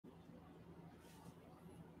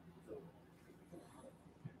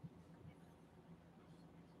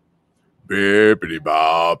Bippity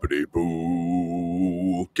boppity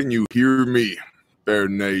boo. Can you hear me, Bear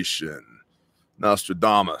Nation?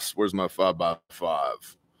 Nostradamus, where's my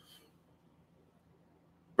 5x5?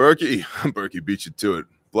 Berkey beat you to it.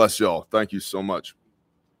 Bless y'all. Thank you so much.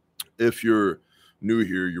 If you're new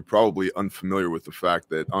here, you're probably unfamiliar with the fact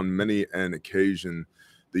that on many an occasion,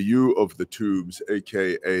 the U of the tubes,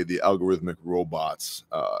 aka the algorithmic robots,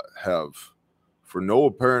 have, for no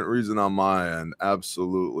apparent reason on my end,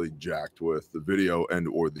 absolutely jacked with the video and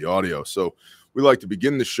or the audio. So we like to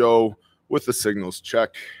begin the show with the signals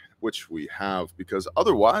check, which we have, because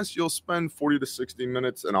otherwise you'll spend 40 to 60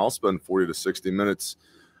 minutes and I'll spend 40 to 60 minutes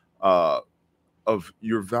of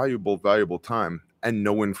your valuable time, and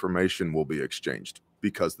no information will be exchanged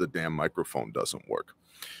because the damn microphone doesn't work.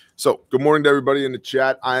 So good morning to everybody in the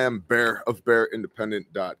chat. I am Bear of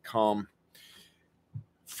BearIndependent.com.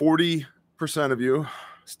 40% of you,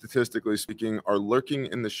 statistically speaking, are lurking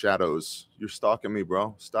in the shadows. You're stalking me,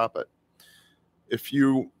 bro. Stop it. If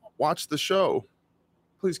you watch the show,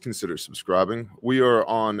 please consider subscribing. We are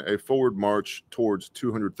on a forward march towards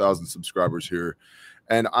 200,000 subscribers here,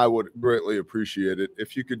 and I would greatly appreciate it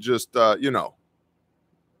if you could just,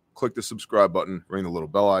 click the subscribe button, ring the little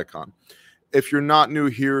bell icon. If you're not new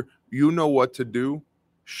here, you know what to do.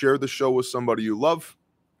 Share the show with somebody you love,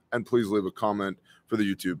 and please leave a comment for the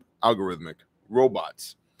YouTube algorithmic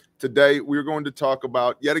robots. Today, we're going to talk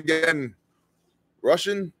about, yet again,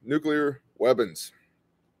 Russian nuclear weapons.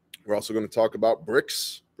 We're also going to talk about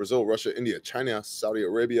BRICS, Brazil, Russia, India, China, Saudi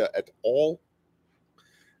Arabia, et al.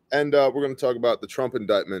 And we're going to talk about the Trump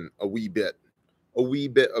indictment a wee bit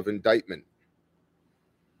of indictment.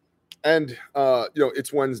 And,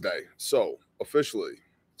 it's Wednesday. So officially,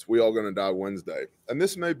 it's We All Gonna Die Wednesday. And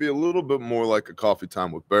this may be a little bit more like a coffee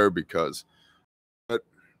time with Bear because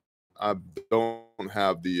I don't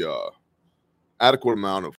have the adequate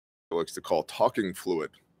amount of what I like to call talking fluid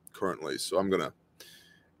currently. So I'm going to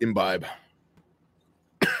imbibe.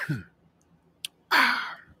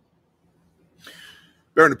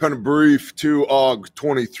 Bear Independent Brief 2 AUG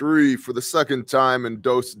 23 for the second time in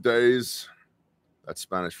Dos days. That's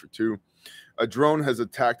Spanish for two. A drone has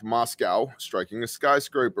attacked Moscow, striking a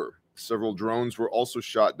skyscraper. Several drones were also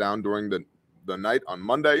shot down during the night on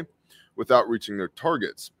Monday without reaching their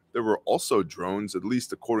targets. There were also drones, at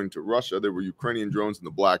least according to Russia, there were Ukrainian drones in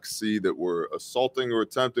the Black Sea that were assaulting or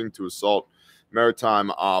attempting to assault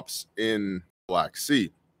maritime ops in the Black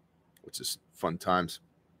Sea, which is fun times.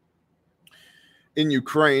 In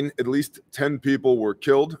Ukraine, at least 10 people were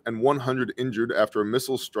killed and 100 injured after a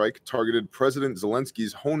missile strike targeted President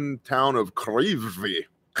Zelensky's hometown of Kryvyi.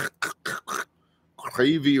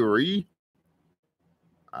 Kryvyi?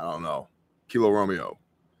 I don't know. Kilo Romeo.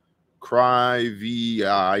 Kryvyi.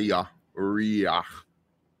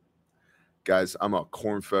 Guys, I'm a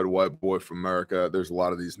corn-fed white boy from America. There's a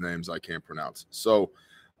lot of these names I can't pronounce. So,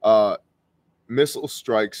 missile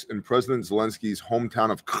strikes in President Zelensky's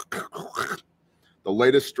hometown of The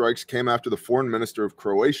latest strikes came after the foreign minister of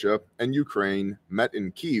Croatia and Ukraine met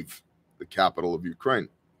in Kyiv, the capital of Ukraine.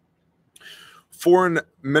 Foreign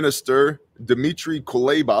Minister Dmitry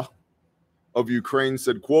Kuleba of Ukraine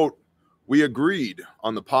said, quote, "We agreed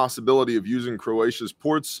on the possibility of using Croatia's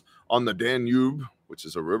ports on the Danube, which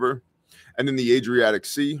is a river, and in the Adriatic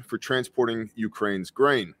Sea for transporting Ukraine's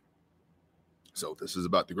grain." So this is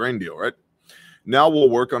about the grain deal, right? Now we'll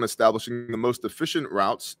work on establishing the most efficient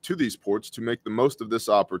routes to these ports to make the most of this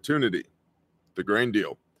opportunity. The grain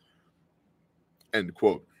deal. End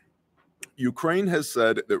quote. Ukraine has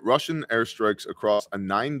said that Russian airstrikes across a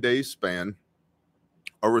 9-day span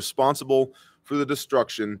are responsible for the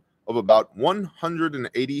destruction of about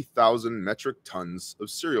 180,000 metric tons of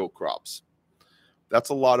cereal crops. That's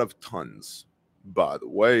a lot of tons, by the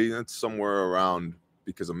way. That's somewhere around,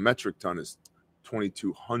 because a metric ton is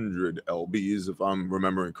 2,200 lbs, if I'm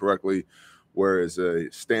remembering correctly, whereas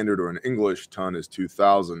a standard or an English ton is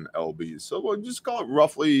 2,000 lbs. So we'll just call it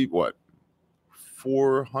roughly,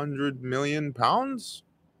 400 million pounds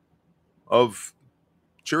of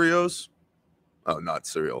Cheerios? Oh, not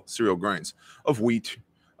cereal grains, of wheat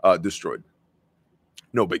destroyed.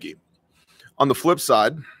 No biggie. On the flip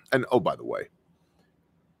side, and oh, by the way,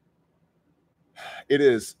 it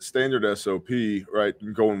is standard SOP, right,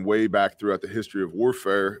 going way back throughout the history of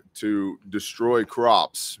warfare to destroy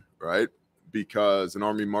crops, right? Because an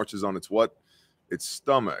army marches on its what? Its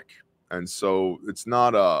stomach. And so it's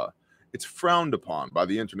not it's frowned upon by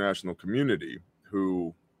the international community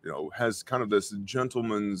who, has kind of this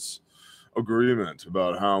gentleman's agreement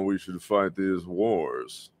about how we should fight these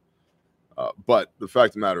wars. But the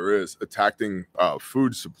fact of the matter is attacking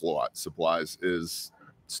food supplies is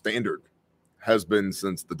standard. has been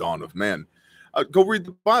since the dawn of man. Go read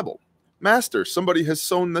the Bible. Master, somebody has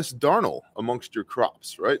sown this darnel amongst your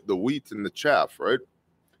crops, right? The wheat and the chaff, right?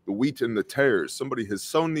 The wheat and the tares. Somebody has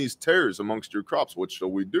sown these tares amongst your crops. What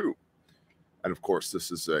shall we do? And of course,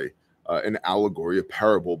 this is an allegory, a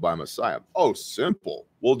parable by Messiah. Oh, simple.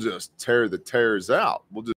 We'll just tear the tares out.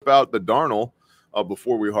 We'll just out the darnel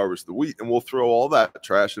before we harvest the wheat, and we'll throw all that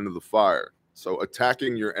trash into the fire. So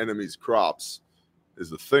attacking your enemy's crops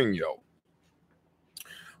is the thing, yo.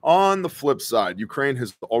 On the flip side, Ukraine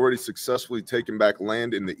has already successfully taken back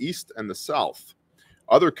land in the east and the south.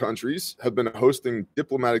 Other countries have been hosting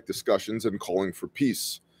diplomatic discussions and calling for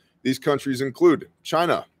peace. These countries include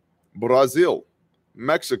China, Brazil,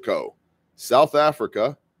 Mexico, South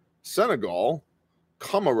Africa, Senegal,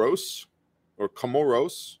 Comoros.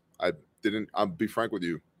 I'll be frank with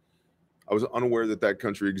you. I was unaware that that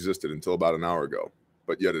country existed until about an hour ago,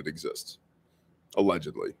 but yet it exists.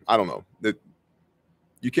 Allegedly. I don't know.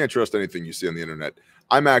 You can't trust anything you see on the internet.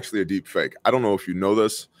 I'm actually a deep fake. I don't know if you know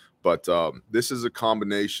this, but this is a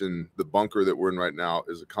combination. The bunker that we're in right now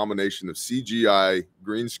is a combination of CGI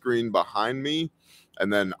green screen behind me,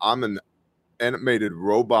 and then I'm an animated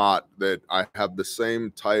robot that I have the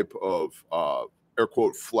same type of air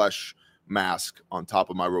quote flesh mask on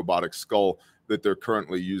top of my robotic skull that they're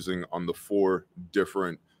currently using on the 4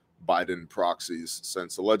 different Biden proxies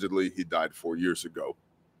since allegedly he died 4 years ago.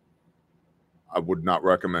 I would not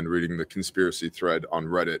recommend reading the conspiracy thread on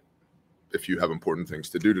Reddit if you have important things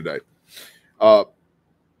to do today. But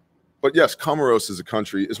yes, Comoros is a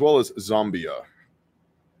country, as well as Zambia.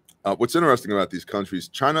 What's interesting about these countries,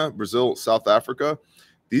 China, Brazil, South Africa,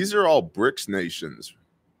 these are all BRICS nations.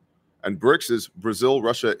 And BRICS is Brazil,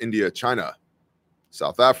 Russia, India, China,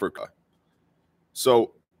 South Africa.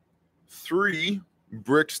 So 3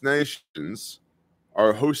 BRICS nations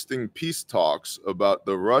are hosting peace talks about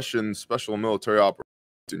the Russian special military operation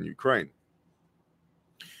in Ukraine.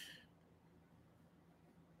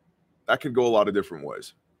 That could go a lot of different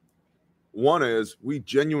ways. One is we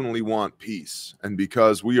genuinely want peace. And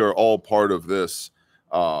because we are all part of this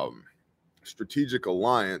strategic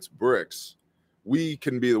alliance, BRICS, we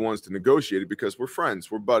can be the ones to negotiate it because we're friends,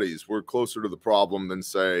 we're buddies, we're closer to the problem than,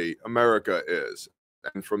 say, America is.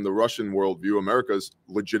 And from the Russian worldview, America is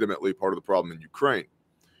legitimately part of the problem in Ukraine.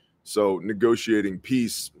 So negotiating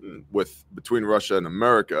peace between Russia and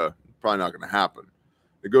America, probably not going to happen.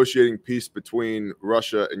 Negotiating peace between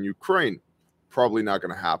Russia and Ukraine, probably not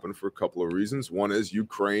going to happen for a couple of reasons. One is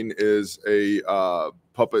Ukraine is a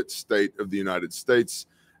puppet state of the United States,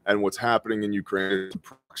 and what's happening in Ukraine is a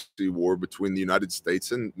proxy war between the United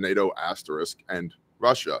States and NATO asterisk and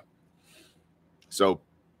Russia. So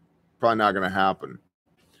probably not going to happen.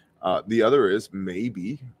 The other is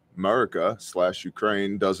maybe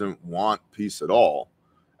America/Ukraine doesn't want peace at all.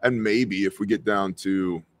 And maybe if we get down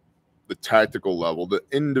to the tactical level, the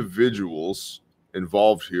individuals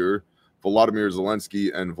involved here, Volodymyr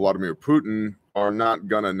Zelensky and Vladimir Putin, are not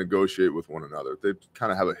going to negotiate with one another. They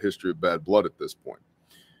kind of have a history of bad blood at this point.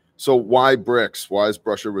 So why BRICS? Why is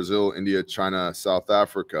Russia, Brazil, India, China, South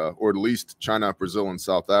Africa, or at least China, Brazil, and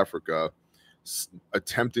South Africa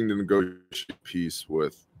attempting to negotiate peace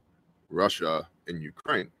with Russia and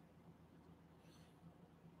Ukraine?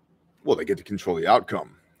 Well, they get to control the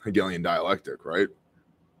outcome. Hegelian dialectic, right?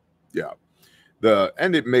 Yeah.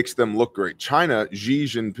 And it makes them look great. China, Xi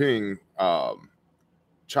Jinping,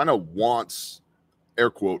 China wants, air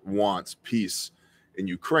quote, wants peace in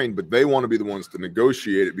Ukraine, but they want to be the ones to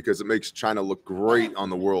negotiate it because it makes China look great on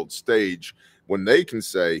the world stage when they can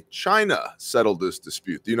say China settled this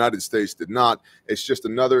dispute. The United States did not. It's just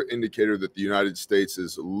another indicator that the United States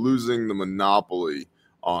is losing the monopoly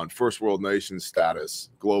on first world nation status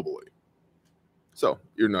globally. So,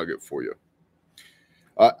 ear nugget for you.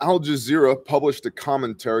 Al Jazeera published a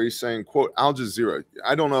commentary saying, quote, Al Jazeera,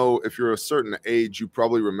 I don't know if you're a certain age, you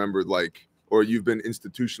probably remembered or you've been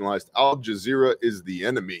institutionalized. Al Jazeera is the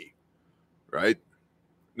enemy, right?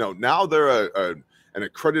 No, now they're an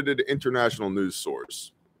accredited international news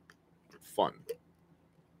source. Fun.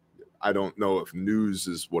 I don't know if news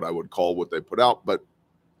is what I would call what they put out, but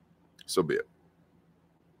so be it.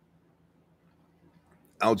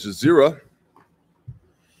 Al Jazeera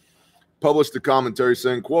published a commentary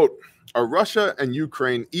saying, quote, are Russia and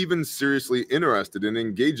Ukraine even seriously interested in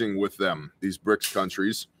engaging with them, these BRICS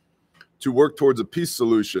countries, to work towards a peace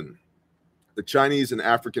solution? The Chinese and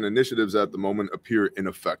African initiatives at the moment appear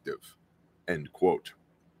ineffective, end quote.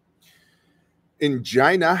 In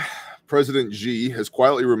China, President Xi has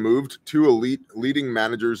quietly removed 2 elite leading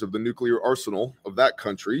managers of the nuclear arsenal of that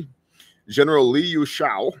country. General Li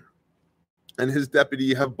Yushao and his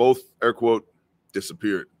deputy have both, air quote,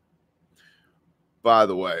 disappeared. by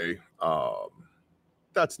the way,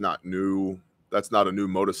 that's not new. That's not a new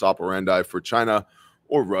modus operandi for China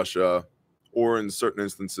or Russia, or in certain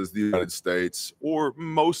instances, the United States or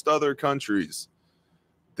most other countries.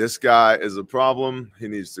 This guy is a problem. He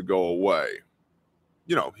needs to go away.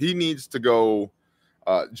 You know, he needs to go.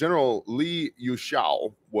 General Li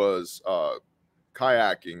Yuxiao was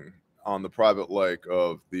kayaking on the private lake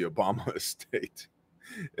of the Obama estate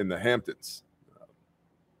in the Hamptons.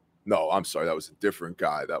 No, I'm sorry. That was a different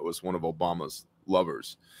guy. That was one of Obama's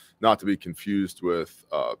lovers, not to be confused with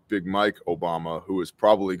Big Mike Obama, who is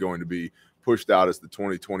probably going to be pushed out as the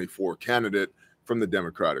 2024 candidate from the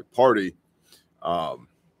Democratic Party,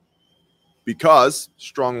 because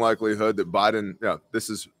strong likelihood that Biden, yeah, this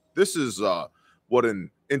is what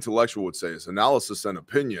an intellectual would say is analysis and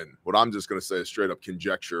opinion. What I'm just going to say is straight up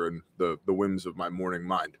conjecture and the whims of my morning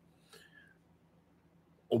mind.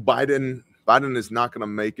 Biden is not going to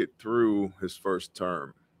make it through his first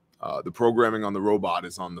term. The programming on the robot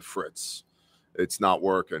is on the fritz. It's not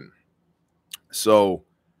working. So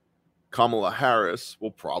Kamala Harris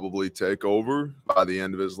will probably take over by the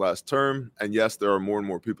end of his last term. And yes, there are more and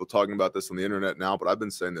more people talking about this on the internet now, but I've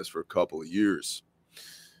been saying this for a couple of years.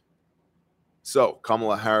 So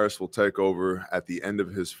Kamala Harris will take over at the end of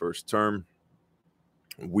his first term.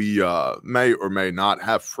 We may or may not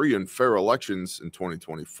have free and fair elections in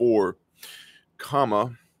 2024,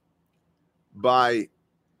 by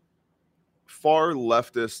far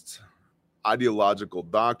leftist ideological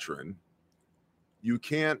doctrine, you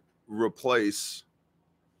can't replace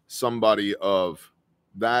somebody of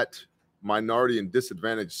that minority and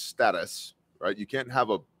disadvantaged status, right? You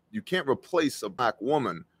can't replace a black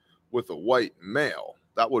woman with a white male.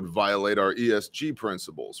 That would violate our ESG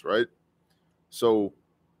principles, right? So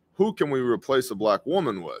who can we replace a black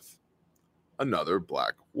woman with? Another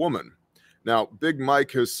black woman. Now, Big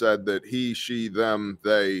Mike has said that he, she, them,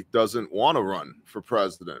 they doesn't want to run for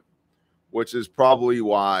president, which is probably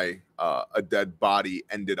why a dead body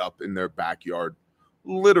ended up in their backyard,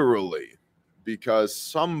 literally, because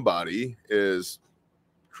somebody is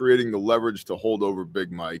creating the leverage to hold over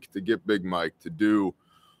Big Mike, to get Big Mike to do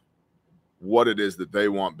what it is that they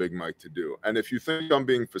want Big Mike to do. And if you think I'm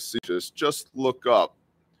being facetious, just look up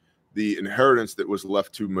the inheritance that was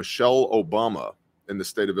left to Michelle Obama in the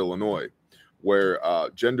state of Illinois, where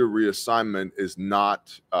gender reassignment is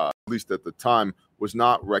not, at least at the time, was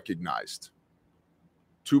not recognized.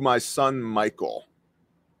 To my son, Michael,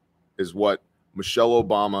 is what Michelle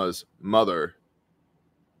Obama's mother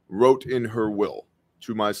wrote in her will.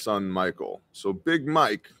 To my son, Michael. So Big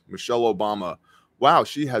Mike, Michelle Obama, wow,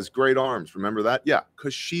 she has great arms. Remember that? Yeah,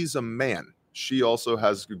 because she's a man. She also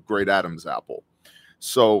has a great Adam's apple.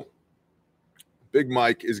 So Big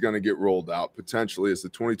Mike is going to get rolled out potentially as the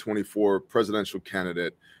 2024 presidential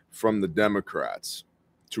candidate from the Democrats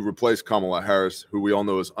to replace Kamala Harris, who we all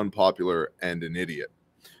know is unpopular and an idiot,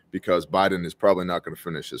 because Biden is probably not going to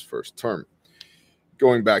finish his first term.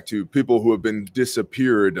 Going back to people who have been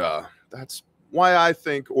disappeared, that's why I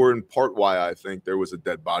think, or in part why I think, there was a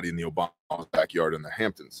dead body in the Obama backyard in the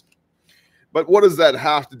Hamptons. But what does that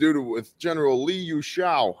have to do with General Li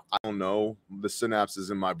Yuxiao? I don't know. The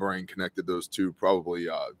synapses in my brain connected those two, probably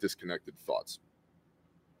disconnected thoughts.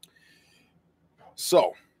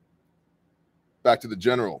 So, back to the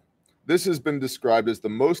general. This has been described as the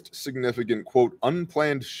most significant, quote,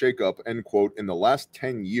 unplanned shakeup, end quote, in the last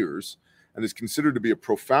 10 years, and is considered to be a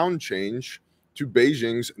profound change to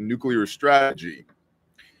Beijing's nuclear strategy.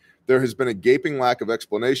 There has been a gaping lack of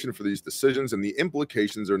explanation for these decisions, and the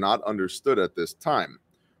implications are not understood at this time.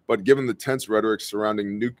 But given the tense rhetoric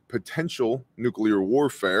surrounding potential nuclear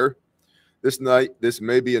warfare, this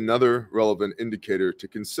may be another relevant indicator to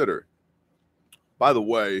consider. By the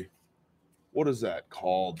way, what is that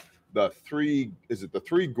called? Is it the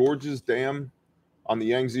Three Gorges Dam on the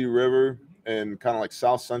Yangtze River in kind of like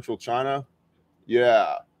south central China?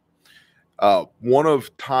 Yeah. One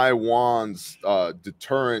of Taiwan's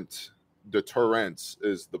deterrents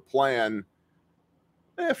is the plan,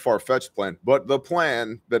 far-fetched plan, but the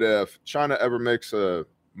plan that if China ever makes a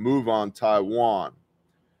move on Taiwan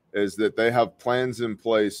is that they have plans in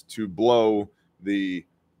place to blow the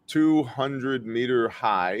 200-meter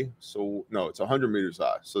high, so no, it's 100 meters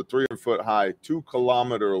high, so 300-foot high,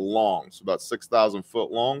 2-kilometer long, so about 6,000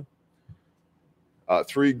 foot long,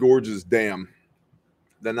 Three Gorges Dam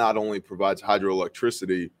that not only provides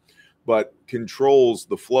hydroelectricity, but controls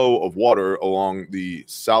the flow of water along the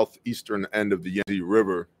southeastern end of the Yangtze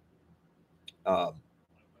River.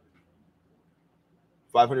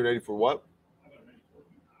 580 for what?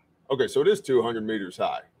 Okay, so it is 200 meters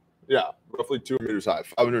high. Yeah, roughly 2 meters high,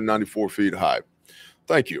 594 feet high.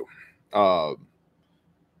 Thank you.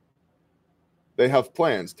 they have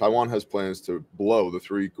plans. Taiwan has plans to blow the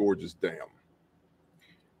Three Gorges Dam.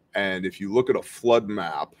 And if you look at a flood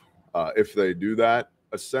map, if they do that,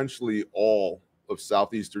 essentially all of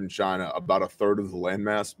southeastern China, about a third of the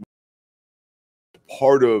landmass,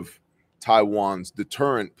 part of Taiwan's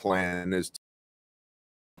deterrent plan is.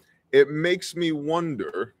 It makes me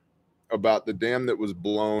wonder about the dam that was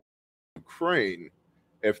blown in Ukraine,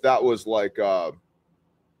 if that was like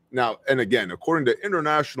now, and again, according to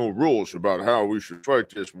international rules about how we should fight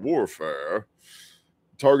this warfare,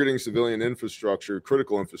 targeting civilian infrastructure,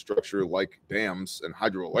 critical infrastructure like dams and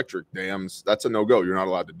hydroelectric dams, that's a no-go. You're not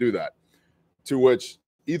allowed to do that. To which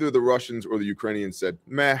either the Russians or the Ukrainians said,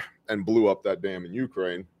 meh, and blew up that dam in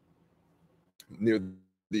Ukraine near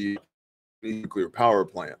the nuclear power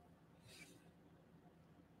plant.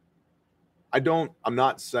 I'm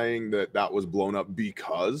not saying that that was blown up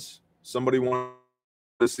because somebody wanted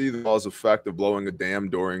to see the cause effect of blowing a dam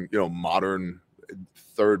during, modern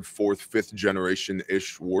third, fourth, fifth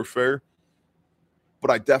generation-ish warfare.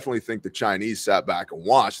 But I definitely think the Chinese sat back and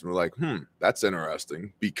watched and were like, that's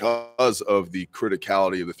interesting, because of the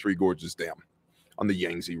criticality of the Three Gorges Dam on the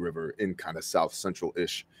Yangtze River in kind of south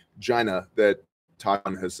central-ish China that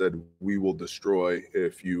Taiwan has said, we will destroy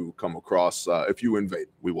if you come across, if you invade,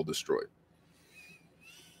 we will destroy.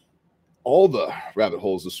 All the rabbit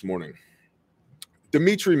holes this morning.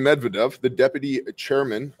 Dmitry Medvedev, the deputy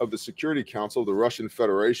chairman of the Security Council of the Russian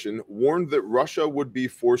Federation, warned that Russia would be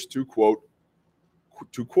forced to, quote,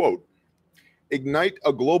 ignite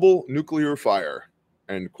a global nuclear fire,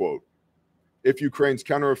 end quote, if Ukraine's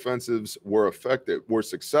counteroffensives were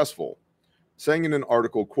successful, saying in an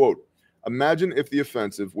article, quote, imagine if the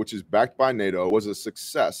offensive, which is backed by NATO, was a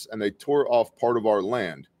success and they tore off part of our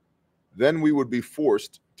land. Then we would be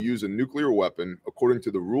forced to use a nuclear weapon according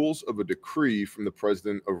to the rules of a decree from the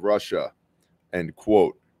president of Russia, end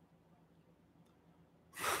quote.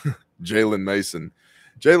 Jalen Mason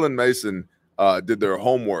did their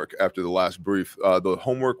homework after the last brief. The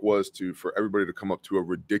homework was for everybody to come up to a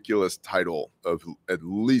ridiculous title of at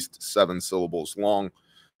least 7 syllables long,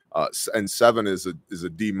 and 7 is a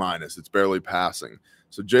D-. It's barely passing.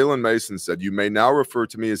 So Jalen Mason said, you may now refer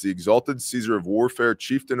to me as the exalted Caesar of warfare,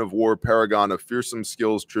 chieftain of war, paragon of fearsome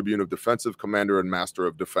skills, tribune of defensive, commander, and master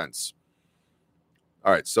of defense.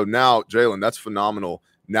 All right, so now, Jalen, that's phenomenal.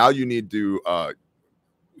 Now you need to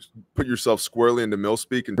put yourself squarely into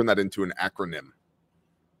MillSpeak and turn that into an acronym,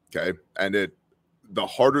 okay? And the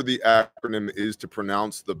harder the acronym is to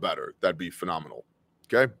pronounce, the better. That'd be phenomenal,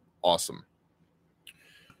 okay? Awesome.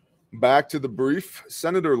 Back to the brief.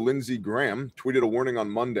 Senator Lindsey Graham tweeted a warning on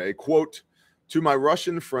Monday, quote, to my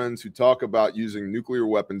Russian friends who talk about using nuclear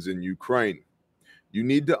weapons in Ukraine, you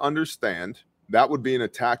need to understand that would be an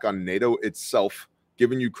attack on NATO itself,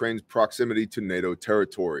 given Ukraine's proximity to NATO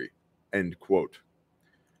territory, end quote.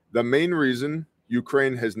 The main reason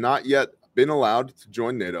Ukraine has not yet been allowed to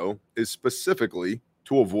join NATO is specifically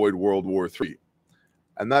to avoid World War III.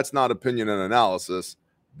 And that's not opinion and analysis.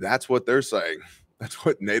 That's what they're saying. That's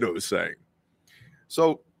what NATO is saying.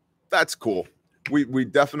 So that's cool. We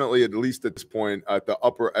definitely, at least at this point, at the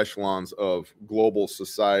upper echelons of global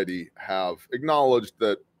society, have acknowledged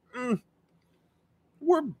that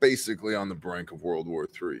we're basically on the brink of World War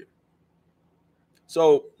III.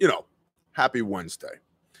 So, happy Wednesday.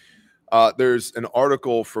 There's an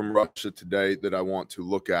article from Russia Today that I want to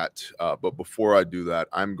look at. But before I do that,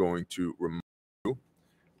 I'm going to remind you,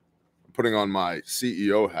 I'm putting on my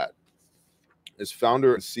CEO hat. As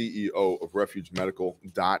founder and CEO of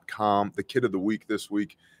RefugeMedical.com, the kit of the week this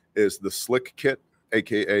week is the Slick Kit,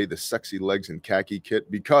 aka the Sexy Legs and Khaki Kit,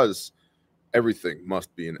 because everything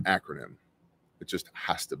must be an acronym. It just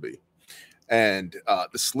has to be. And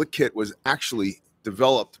the Slick Kit was actually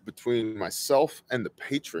developed between myself and the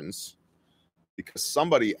patrons because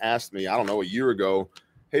somebody asked me, I don't know, a year ago,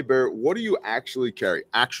 hey, Bear, what do you actually carry?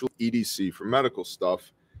 Actual EDC for medical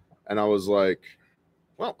stuff. And I was like,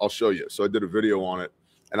 well, I'll show you. So I did a video on it,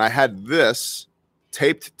 and I had this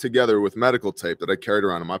taped together with medical tape that I carried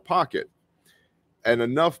around in my pocket. And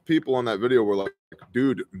enough people on that video were like,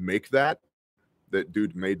 dude, make that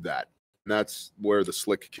dude made that. And that's where the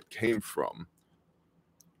Slick Kit came from.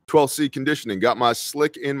 12C conditioning, got my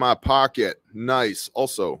Slick in my pocket. Nice.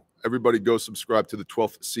 Also, everybody go subscribe to the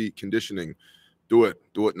 12th C conditioning. Do it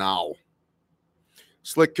now.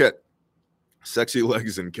 Slick Kit, Sexy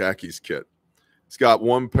Legs and Khakis Kit. It's got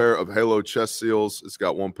 1 pair of Halo chest seals. It's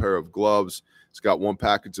got 1 pair of gloves. It's got 1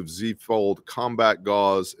 package of Z-Fold combat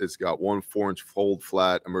gauze. It's got 1 4-inch fold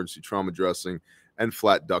flat emergency trauma dressing and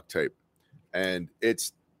flat duct tape. And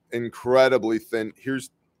it's incredibly thin.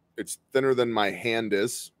 It's thinner than my hand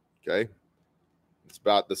is. Okay. It's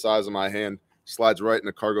about the size of my hand. slides right in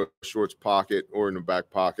the cargo shorts pocket or in the back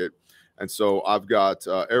pocket. And so I've got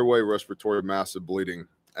airway, respiratory, massive bleeding,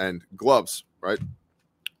 and gloves, right?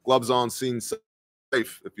 Gloves on, scene safe.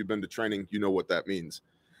 If you've been to training, you know what that means.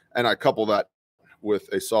 And I couple that with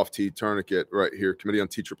a soft T tourniquet right here, Committee on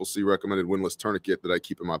TCCC recommended windlass tourniquet that I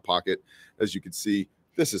keep in my pocket. As you can see,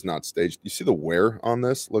 this is not staged. You see the wear on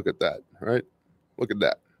this? Look at that, right? Look at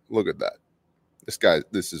that. Look at that.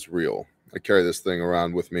 This is real. I carry this thing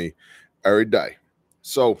around with me every day.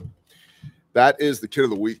 So that is the kit of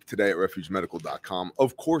the week today at refugemedical.com.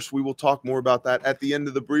 Of course, we will talk more about that at the end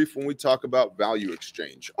of the brief when we talk about value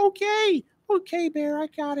exchange. Okay, Bear, I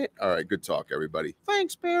got it. All right, good talk, everybody.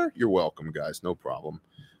 Thanks, Bear. You're welcome, guys. No problem.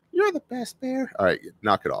 You're the best, Bear. All right,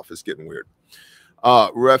 knock it off. It's getting weird.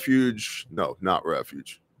 Refuge. No, not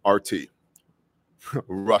Refuge. RT.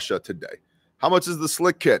 Russia Today. How much is the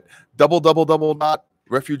slick kit?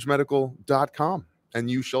 www.refugemedical.com.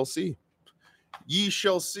 And you shall see. Ye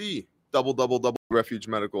shall see.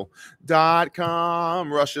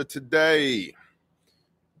 www.refugemedical.com. Russia Today.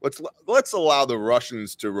 Let's allow the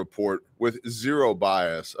Russians to report with zero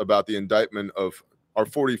bias about the indictment of our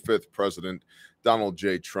 45th president, Donald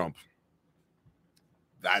J. Trump.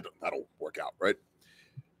 That'll work out, right?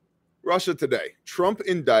 Russia Today. Trump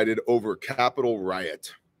indicted over Capitol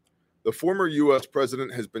riot. The former U.S.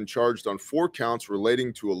 president has been charged on 4 counts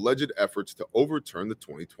relating to alleged efforts to overturn the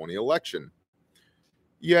 2020 election.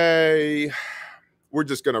 Yay. We're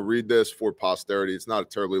just going to read this for posterity. It's not a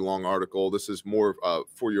terribly long article. This is more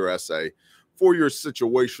for your essay, for your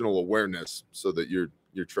situational awareness so that you're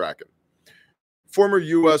tracking. Former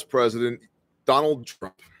U.S. President Donald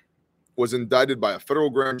Trump was indicted by a federal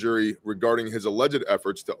grand jury regarding his alleged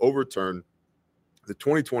efforts to overturn the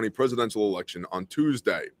 2020 presidential election on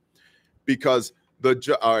Tuesday. Because I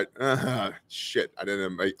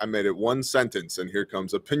made it one sentence, and here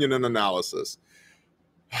comes opinion and analysis.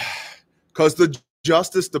 Because the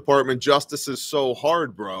Justice Department, justice is so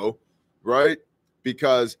hard, bro, right?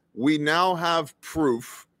 Because we now have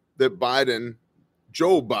proof that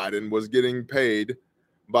Joe Biden was getting paid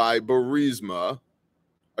by Burisma,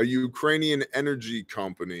 a Ukrainian energy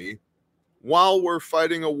company, while we're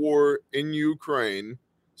fighting a war in Ukraine,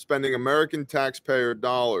 spending American taxpayer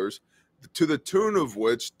dollars to the tune of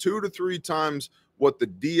which 2 to 3 times what the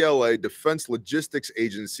DLA, Defense Logistics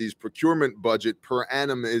Agency's procurement budget per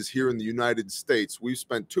annum is here in the United States. We've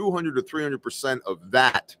spent 200 to 300% of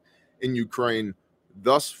that in Ukraine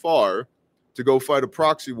thus far to go fight a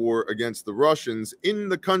proxy war against the Russians in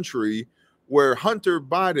the country where Hunter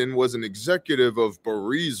Biden was an executive of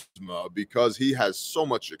Burisma because he has so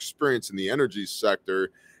much experience in the energy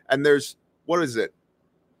sector. And there's,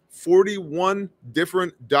 41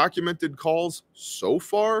 different documented calls so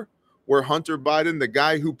far where Hunter Biden, the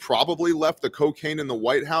guy who probably left the cocaine in the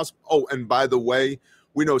White House. Oh, and by the way,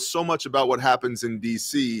 we know so much about what happens in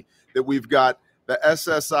D.C. that we've got the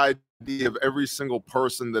SSID of every single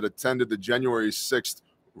person that attended the January 6th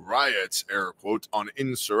riots, air quotes, on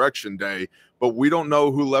Insurrection Day, but we don't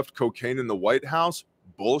know who left cocaine in the White House.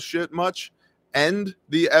 Bullshit much. And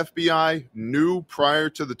the FBI knew prior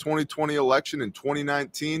to the 2020 election in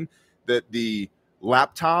 2019 that the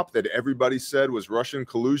laptop that everybody said was Russian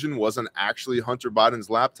collusion wasn't actually Hunter Biden's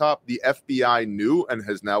laptop. The FBI knew and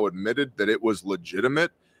has now admitted that it was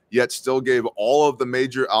legitimate, yet still gave all of the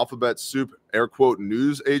major alphabet soup, air quote,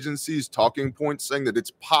 news agencies talking points saying that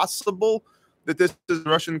it's possible that this is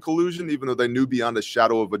Russian collusion, even though they knew beyond a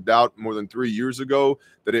shadow of a doubt more than 3 years ago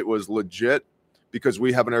that it was legit, because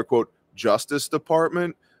we have an air quote Justice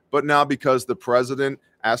Department. But now because the president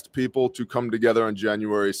asked people to come together on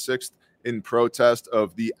January 6th in protest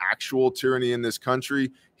of the actual tyranny in this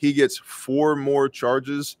country, he gets 4 more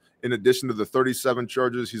charges in addition to the 37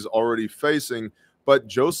 charges he's already facing. But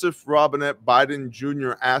Joseph Robinette Biden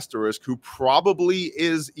Jr. asterisk, who probably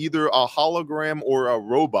is either a hologram or a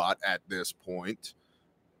robot at this point,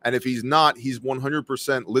 and if he's not, he's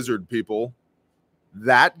 100% lizard people.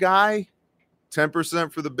 That guy,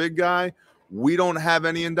 10% for the big guy, we don't have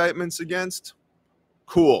any indictments against.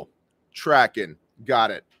 Cool. Tracking.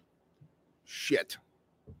 Got it. Shit.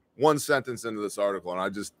 One sentence into this article, and I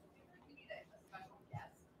just...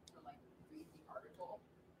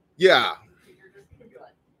 Yeah.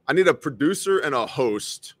 I need a producer and a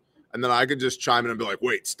host, and then I can just chime in and be like,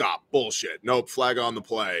 wait, stop, bullshit. Nope, flag on the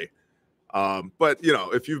play. But, you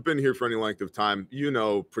know, if you've been here for any length of time, you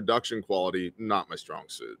know, production quality, not my strong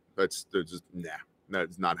suit. That's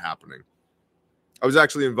not happening. I was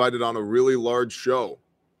actually invited on a really large show,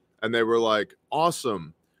 and they were like,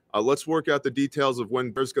 awesome. Let's work out the details of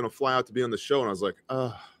when Bear's going to fly out to be on the show. And I was like,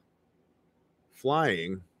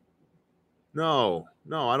 flying? No,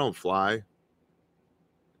 I don't fly.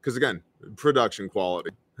 Because again, production quality.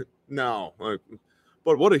 No,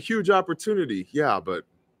 but what a huge opportunity. Yeah, but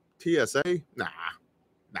TSA? Nah,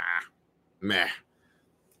 meh.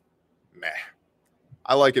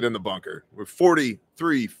 I like it in the bunker. We're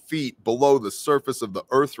 43 feet below the surface of the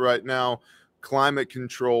earth right now, climate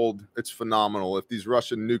controlled. It's phenomenal. If these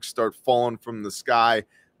Russian nukes start falling from the sky,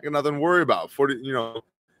 I got nothing to worry about.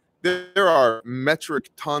 There are metric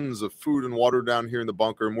tons of food and water down here in the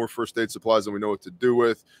bunker, more first aid supplies than we know what to do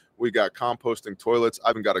with. We got composting toilets.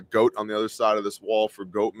 I even got a goat on the other side of this wall for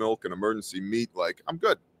goat milk and emergency meat. Like, I'm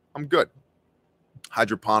good.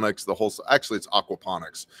 Hydroponics, actually it's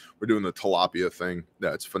aquaponics. We're doing the tilapia thing.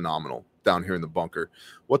 That's phenomenal down here in the bunker.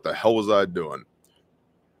 What the hell was I doing?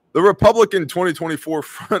 The Republican 2024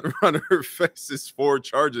 frontrunner faces 4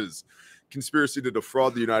 charges: conspiracy to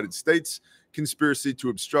defraud the United States, conspiracy to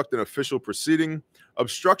obstruct an official proceeding,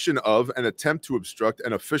 obstruction of an attempt to obstruct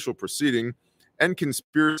an official proceeding, and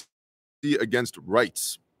conspiracy against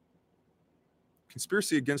rights.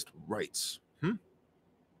 Conspiracy against rights.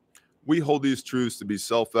 We hold these truths to be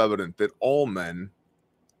self-evident that all men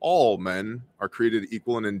are created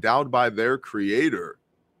equal and endowed by their creator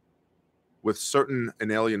with certain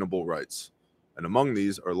inalienable rights. And among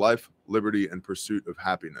these are life, liberty, and pursuit of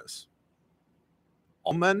happiness.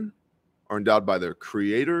 All men are endowed by their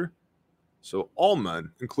creator. So all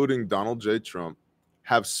men, including Donald J. Trump,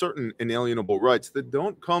 have certain inalienable rights that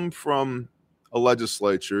don't come from a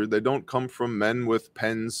legislature. They don't come from men with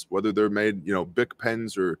pens, whether they're made, Bic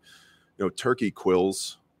pens or, turkey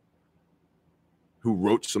quills, who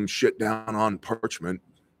wrote some shit down on parchment.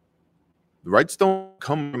 The rights don't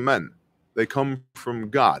come from men. They come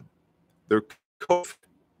from God. They're codified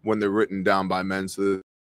when they're written down by men, so that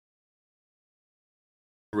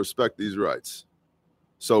they respect these rights.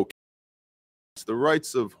 So it's the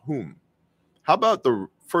rights of whom? How about the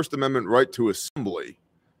First Amendment right to assembly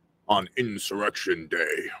on Insurrection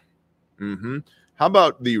Day? How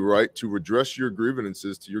about the right to redress your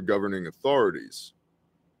grievances to your governing authorities?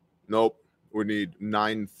 Nope. We need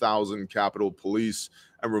 9,000 Capitol Police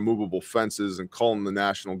and removable fences, and call in the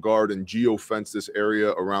National Guard and geofence this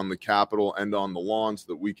area around the Capitol and on the lawn so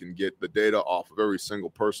that we can get the data off of every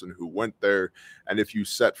single person who went there. And if you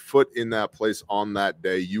set foot in that place on that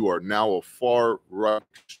day, you are now a far-right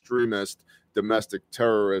extremist, domestic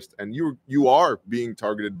terrorist, and you are being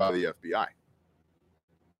targeted by the FBI.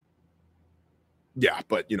 Yeah,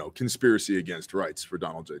 but, conspiracy against rights for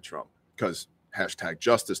Donald J. Trump, because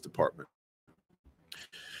 #Justice Department.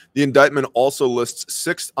 The indictment also lists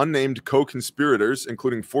 6 unnamed co-conspirators,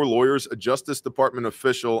 including 4 lawyers, a Justice Department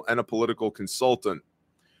official, and a political consultant.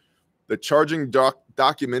 The charging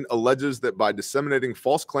document alleges that by disseminating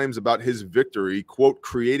false claims about his victory, quote,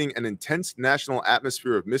 creating an intense national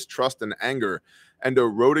atmosphere of mistrust and anger and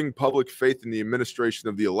eroding public faith in the administration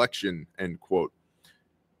of the election, end quote.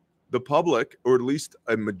 The public, or at least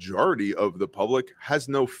a majority of the public, has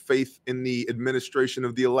no faith in the administration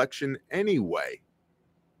of the election anyway.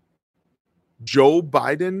 Joe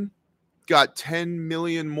Biden got 10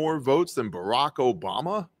 million more votes than Barack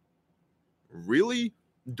Obama? Really?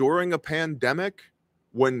 During a pandemic,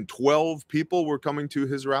 when 12 people were coming to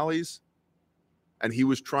his rallies and he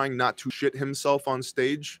was trying not to shit himself on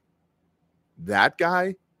stage? That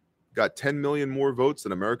guy got 10 million more votes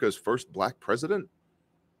than America's first black president?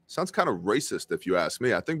 Sounds kind of racist, if you ask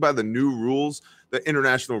me. I think by the new rules, the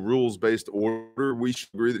international rules-based order, we should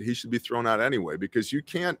agree that he should be thrown out anyway, because you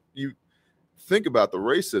think about the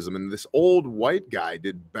racism, and this old white guy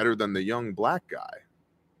did better than the young black guy.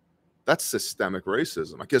 That's systemic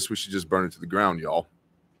racism. I guess we should just burn it to the ground, y'all.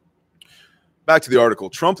 Back to the article.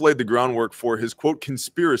 Trump laid the groundwork for his, quote,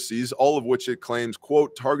 conspiracies, all of which it claims,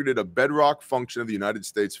 quote, targeted a bedrock function of the United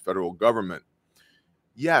States federal government.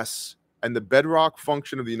 Yes, and the bedrock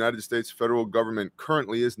function of the United States federal government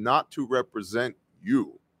currently is not to represent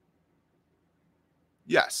you.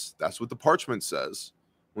 Yes, that's what the parchment says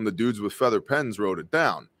when the dudes with feather pens wrote it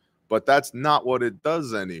down. But that's not what it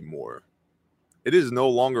does anymore. It is no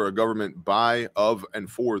longer a government by, of, and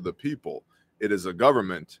for the people. It is a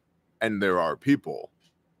government, and there are people.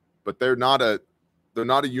 But they're not a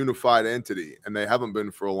unified entity, and they haven't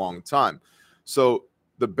been for a long time. So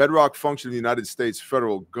the bedrock function of the United States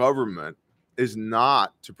federal government is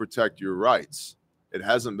not to protect your rights. It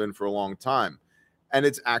hasn't been for a long time. And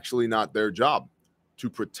it's actually not their job to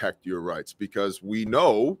protect your rights, because we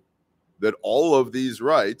know that all of these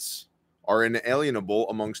rights are inalienable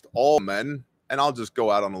amongst all men. And I'll just go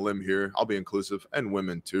out on a limb here. I'll be inclusive, and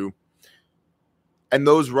women too. And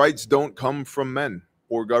those rights don't come from men.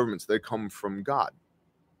 or governments. They come from God.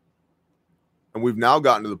 And we've now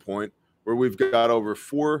gotten to the point where we've got over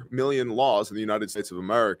 4 million laws in the United States of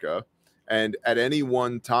America, and at any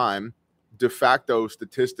one time, de facto,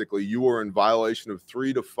 statistically, you are in violation of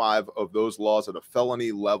 3 to 5 of those laws at a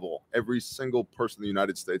felony level, every single person in the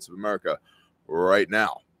United States of America right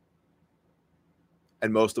now.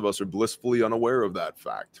 And most of us are blissfully unaware of that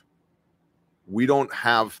fact. We don't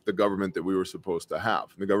have the government that we were supposed to have.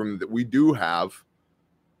 The government that we do have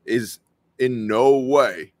is in no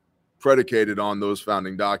way predicated on those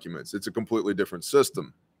founding documents. It's a completely different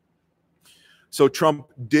system. So Trump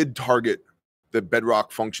did target the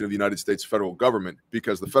bedrock function of the United States federal government,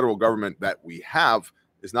 because the federal government that we have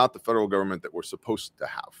is not the federal government that we're supposed to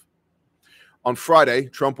have. On Friday,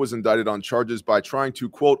 Trump was indicted on charges by trying to,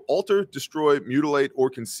 quote, alter, destroy, mutilate, or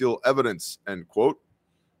conceal evidence, end quote.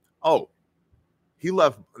 Oh,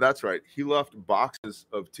 that's right. He left boxes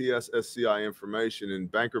of TSSCI information in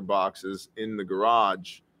banker boxes in the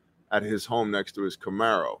garage at his home next to his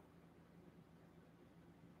Camaro.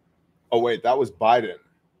 Oh, wait, that was Biden.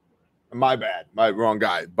 My bad. Wrong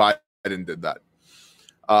guy. Biden did that.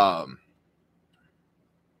 On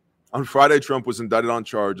Friday, Trump was indicted on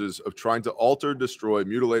charges of trying to alter, destroy,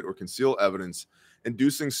 mutilate, or conceal evidence,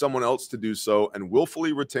 inducing someone else to do so, and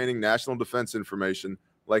willfully retaining national defense information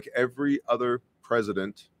like every other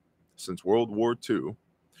president since World War II,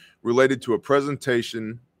 related to a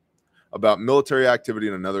presentation about military activity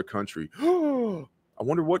in another country. I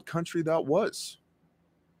wonder what country that was.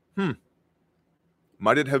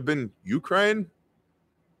 Might it have been Ukraine?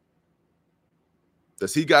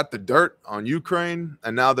 Does he got the dirt on Ukraine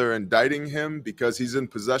and now they're indicting him because he's in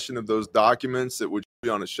possession of those documents that would be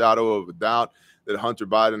on a shadow of a doubt that Hunter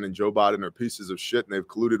Biden and Joe Biden are pieces of shit and they've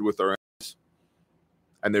colluded with our enemies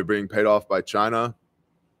and they're being paid off by China?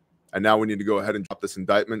 And now we need to go ahead and drop this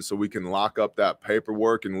indictment so we can lock up that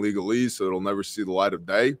paperwork in legalese so it'll never see the light of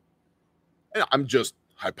day. And I'm just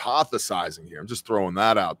hypothesizing here. I'm just throwing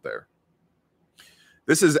that out there.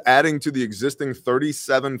 This is adding to the existing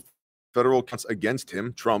 37 federal counts against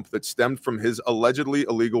him, Trump, that stemmed from his allegedly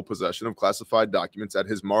illegal possession of classified documents at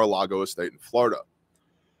his Mar-a-Lago estate in Florida.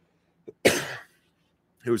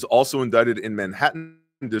 He was also indicted in Manhattan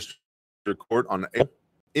District Court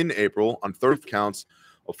in April on 30 counts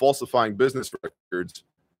of falsifying business records,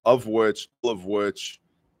 of which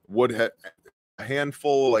would have a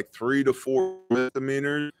handful, like 3 to 4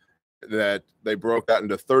 misdemeanors, that they broke that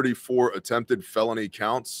into 34 attempted felony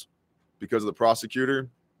counts because of the prosecutor,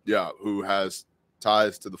 who has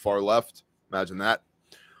ties to the far left. Imagine that.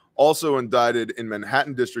 Also indicted in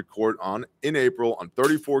Manhattan District Court in April on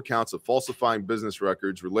 34 counts of falsifying business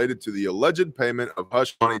records related to the alleged payment of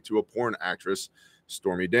hush money to a porn actress,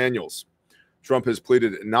 Stormy Daniels. Trump has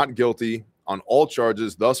pleaded not guilty on all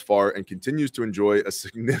charges thus far and continues to enjoy a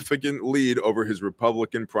significant lead over his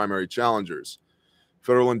Republican primary challengers.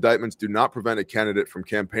 Federal indictments do not prevent a candidate from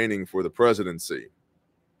campaigning for the presidency.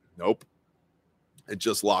 Nope. It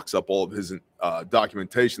just locks up all of his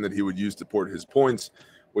documentation that he would use to support his points,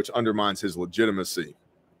 which undermines his legitimacy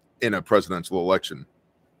in a presidential election.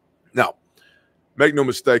 Now, make no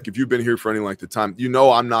mistake, if you've been here for any length of time, you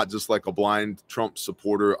know I'm not just like a blind Trump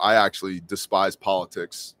supporter. I actually despise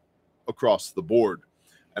politics across the board.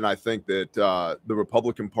 And I think that the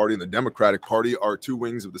Republican Party and the Democratic Party are two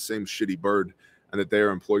wings of the same shitty bird, and that they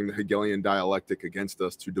are employing the Hegelian dialectic against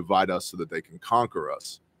us to divide us so that they can conquer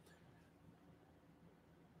us.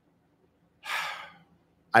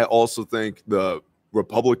 I also think the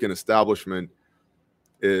Republican establishment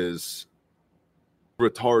is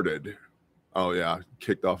retarded. Oh, yeah,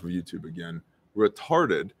 kicked off of YouTube again.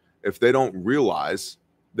 Retarded if they don't realize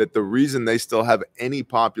that the reason they still have any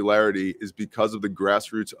popularity is because of the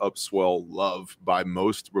grassroots upswell love by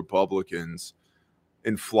most Republicans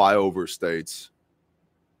in flyover states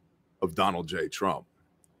of Donald J. Trump.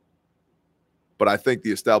 But I think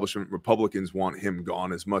the establishment Republicans want him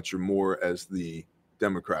gone as much or more as the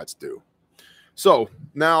Democrats do. So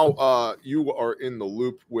now you are in the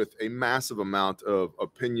loop with a massive amount of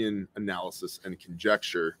opinion, analysis, and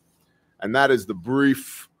conjecture. And that is the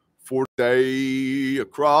brief for today.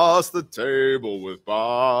 Across the Table with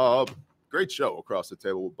Bob. Great show, Across the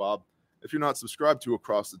Table with Bob. If you're not subscribed to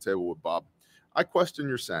Across the Table with Bob, I question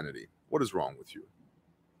your sanity. What is wrong with you?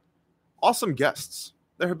 Awesome guests.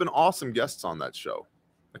 There have been awesome guests on that show.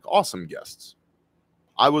 Like awesome guests.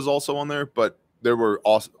 I was also on there, but there were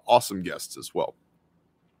awesome guests as well.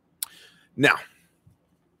 Now,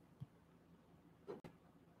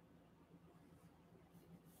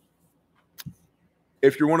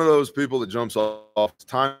 if you're one of those people that jumps off, it's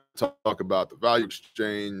time to talk about the value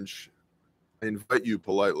exchange. I invite you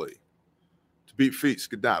politely to beat feet,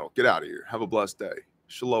 skedaddle, get out of here. Have a blessed day.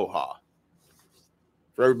 Shaloha.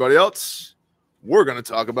 For everybody else, we're going to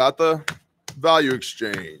talk about the value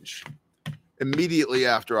exchange immediately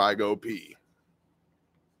after I go pee.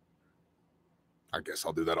 I guess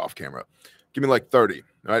I'll do that off camera. Give me like 30,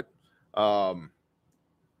 right? I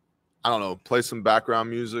don't know. Play some background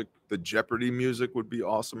music. The Jeopardy music would be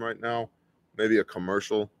awesome right now. Maybe a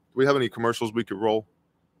commercial. Do we have any commercials we could roll?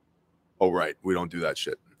 Oh, right. We don't do that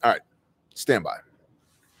shit. All right. Stand by.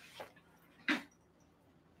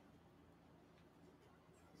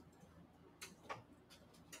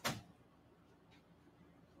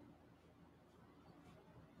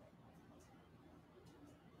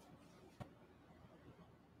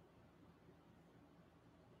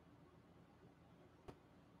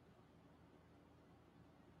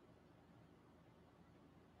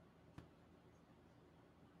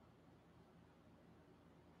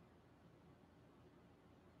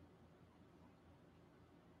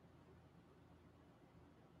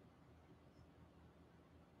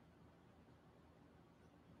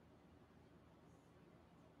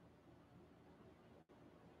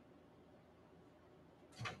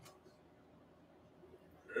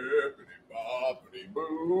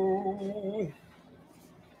 Boo.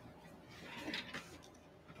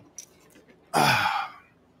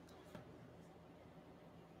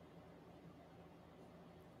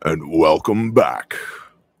 And welcome back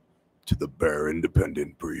to the Bear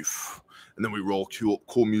Independent Brief. And then we roll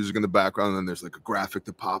cool music in the background, and then there's like a graphic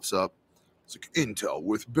that pops up. It's like Intel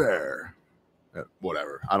with Bear.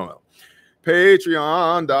 Whatever. I don't know.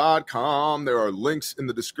 Patreon.com. There are links in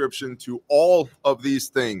the description to all of these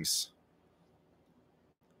things.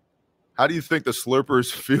 How do you think the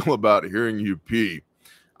Slurpers feel about hearing you pee?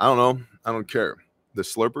 I don't know. I don't care. The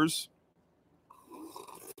Slurpers?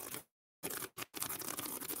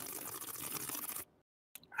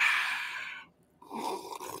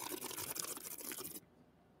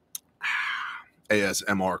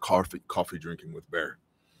 ASMR coffee drinking with Bear.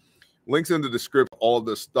 Links in the description, all of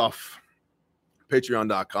this stuff.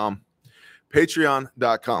 Patreon.com.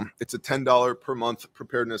 Patreon.com. It's a $10 per month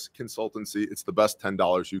preparedness consultancy. It's the best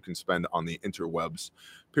 $10 you can spend on the interwebs.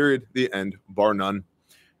 Period. The end. Bar none.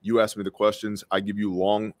 You ask me the questions. I give you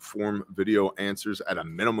long form video answers at a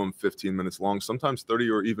minimum 15 minutes long, sometimes 30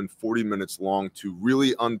 or even 40 minutes long, to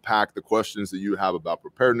really unpack the questions that you have about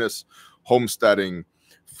preparedness, homesteading,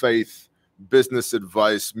 faith, business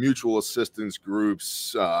advice, mutual assistance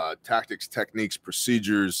groups, tactics, techniques,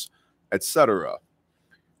 procedures, etc.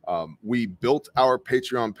 We built our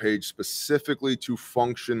Patreon page specifically to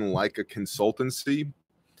function like a consultancy,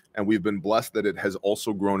 and we've been blessed that it has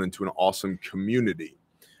also grown into an awesome community.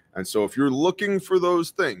 And so if you're looking for those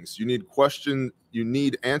things, you need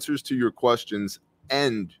answers to your questions,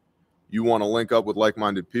 and you want to link up with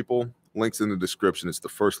like-minded people, links in the description. It's the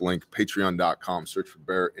first link, patreon.com. Search for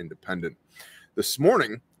Bear Independent. This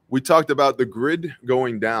morning, we talked about the grid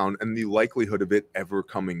going down and the likelihood of it ever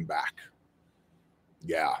coming back.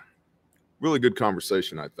 Yeah, really good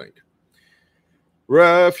conversation, I think.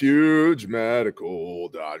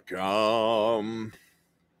 RefugeMedical.com.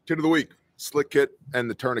 Kit of the week. Slick kit and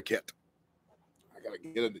the tourniquet. I gotta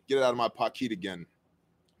get it out of my pocket again,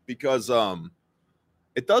 because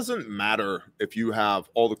it doesn't matter if you have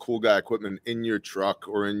all the cool guy equipment in your truck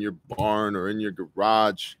or in your barn or in your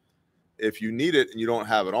garage. If you need it and you don't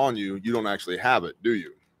have it on you, you don't actually have it, do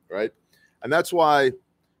you? Right? And that's why,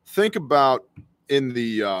 think about in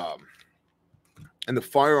the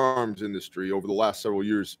firearms industry over the last several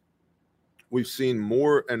years, we've seen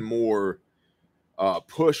more and more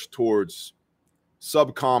push towards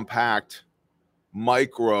subcompact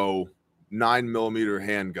micro 9mm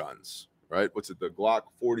handguns, right? What's it? The Glock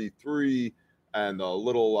 43 and the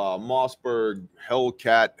little Mossberg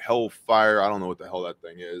Hellcat Hellfire. I don't know what the hell that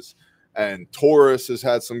thing is. And Taurus has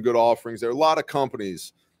had some good offerings there. A lot of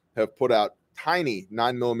companies have put out tiny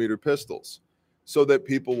 9mm pistols so that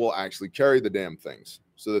people will actually carry the damn things,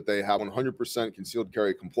 so that they have 100% concealed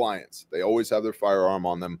carry compliance. They always have their firearm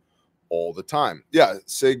on them all the time. Yeah,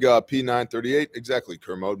 SIG P938, exactly,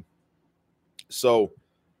 Kermode. So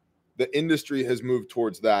the industry has moved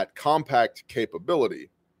towards that compact capability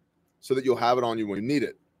so that you'll have it on you when you need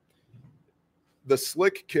it. The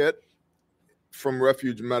Slick kit from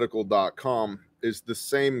RefugeMedical.com is the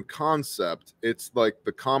same concept. It's like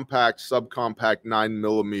the compact, subcompact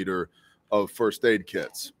 9mm of first aid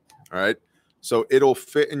kits, all right? So it'll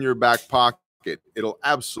fit in your back pocket. It'll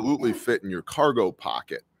absolutely fit in your cargo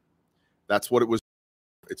pocket. That's what it was.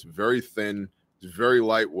 It's very thin. It's very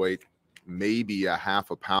lightweight, maybe a half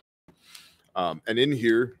a pound. And in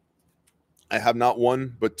here, I have not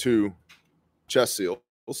one, but two chest seals.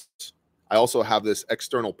 I also have this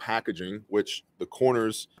external packaging, which the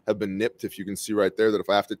corners have been nipped. If you can see right there, that if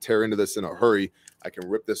I have to tear into this in a hurry, I can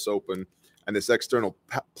rip this open. And this external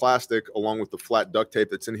plastic, along with the flat duct tape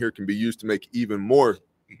that's in here, can be used to make even more,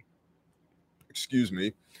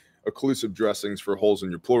 occlusive dressings for holes in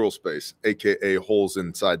your pleural space, aka holes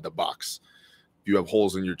inside the box. If you have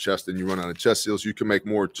holes in your chest and you run out of chest seals, you can make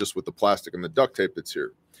more just with the plastic and the duct tape that's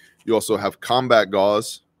here. You also have combat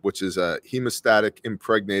gauze, which is a hemostatic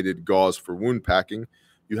impregnated gauze for wound packing.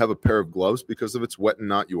 You have a pair of gloves because if it's wet and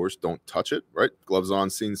not yours, don't touch it, right? Gloves on,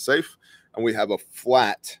 scene safe. And we have a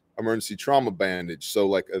flat emergency trauma bandage.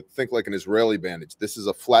 So think like an Israeli bandage. This is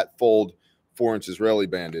a flat fold 4-inch Israeli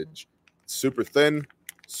bandage. Super thin,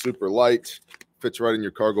 super light, fits right in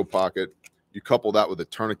your cargo pocket. You couple that with a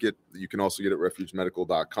tourniquet that you can also get at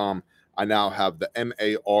refugemedical.com. I now have the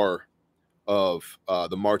MAR of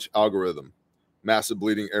the March algorithm, massive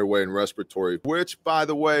bleeding, airway, and respiratory, which, by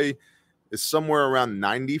the way, is somewhere around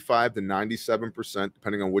 95 to 97%,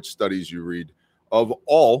 depending on which studies you read, of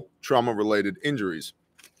all trauma-related injuries.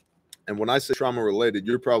 And when I say trauma-related,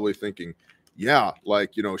 you're probably thinking, yeah,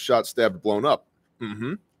 shot, stabbed, blown up.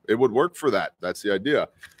 It would work for that. That's the idea.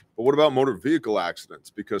 But what about motor vehicle accidents?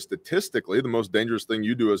 Because statistically, the most dangerous thing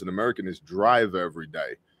you do as an American is drive every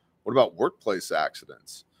day. What about workplace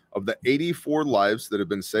accidents? Of the 84 lives that have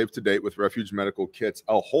been saved to date with Refuge Medical kits,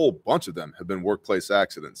 a whole bunch of them have been workplace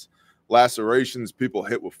accidents. Lacerations, people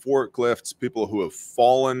hit with forklifts, people who have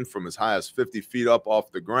fallen from as high as 50 feet up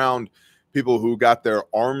off the ground, people who got their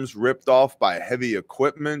arms ripped off by heavy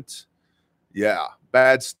equipment. Yeah,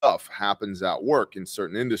 bad stuff happens at work in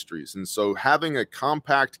certain industries. And so having a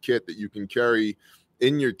compact kit that you can carry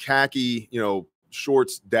in your khaki,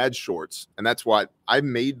 shorts, dad shorts, and that's why I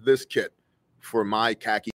made this kit for my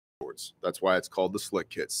khaki shorts. That's why it's called the Slick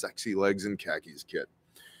Kit, Sexy Legs and Khakis Kit.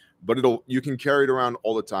 But you can carry it around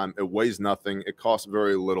all the time. It weighs nothing. It costs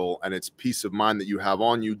very little, and it's peace of mind that you have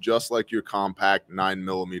on you, just like your compact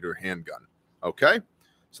 9mm handgun. Okay,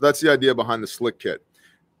 so that's the idea behind the Slick Kit.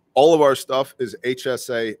 All of our stuff is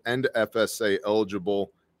HSA and FSA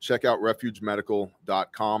eligible. Check out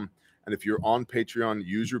refugemedical.com. And if you're on Patreon,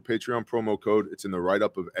 use your Patreon promo code. It's in the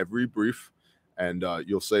write-up of every brief, and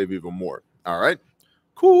you'll save even more. All right.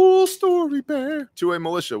 Cool story, Bear. 2A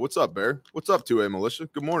Militia. What's up, Bear? What's up, 2A Militia?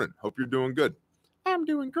 Good morning. Hope you're doing good. I'm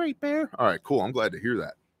doing great, Bear. All right, cool. I'm glad to hear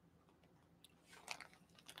that.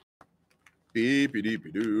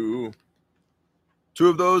 Beep-a-deep-a-doo. 2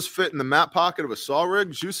 of those fit in the map pocket of a saw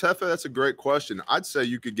rig? Juice Hefe, that's a great question. I'd say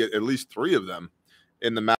you could get at least 3 of them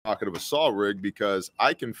in the map pocket of a saw rig because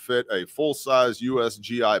I can fit a full-size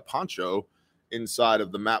USGI poncho inside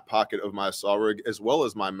of the map pocket of my saw rig, as well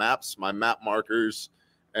as my maps, my map markers,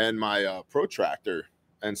 and my protractor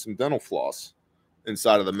and some dental floss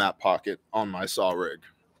inside of the map pocket on my saw rig.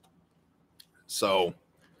 So,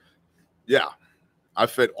 yeah, I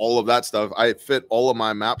fit all of that stuff. I fit all of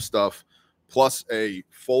my map stuff plus a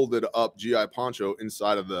folded up GI poncho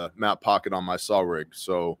inside of the map pocket on my saw rig.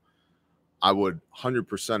 So I would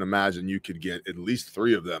 100% imagine you could get at least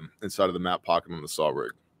 3 of them inside of the map pocket on the saw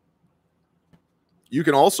rig. You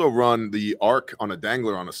can also run the arc on a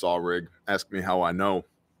dangler on a saw rig. Ask me how I know.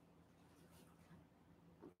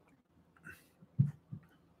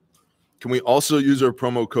 Can we also use our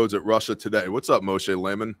promo codes at Russia Today? What's up, Moshe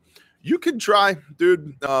Lehman? You can try,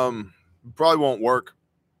 dude. Probably won't work.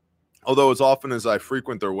 Although as often as I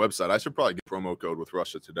frequent their website, I should probably get a promo code with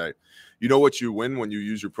Russia Today. You know what you win when you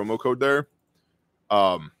use your promo code there?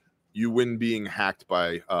 You win being hacked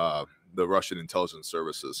by the Russian intelligence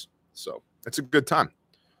services. So it's a good time.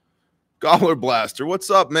 Gobbler Blaster,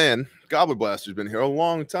 what's up, man? Gobbler Blaster's been here a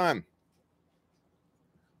long time.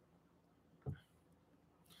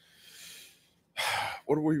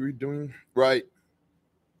 What are we doing? Right.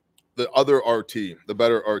 The other RT, the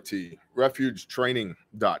better RT,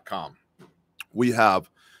 refugetraining.com. We have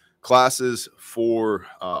classes for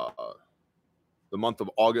the month of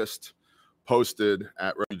August posted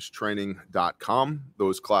at refugetraining.com.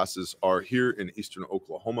 Those classes are here in Eastern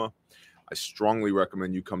Oklahoma. I strongly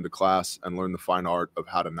recommend you come to class and learn the fine art of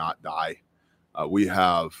how to not die. We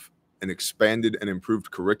have an expanded and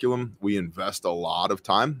improved curriculum. We invest a lot of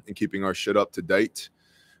time in keeping our shit up to date.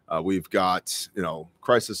 We've got,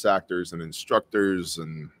 crisis actors and instructors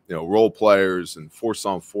and, role players and force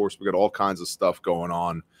on force. We got all kinds of stuff going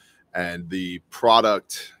on, and the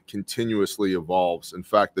product continuously evolves. In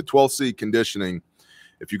fact, the 12C conditioning,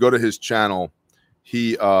 if you go to his channel,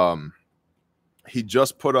 he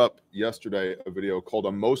just put up yesterday a video called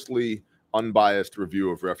A Mostly Unbiased Review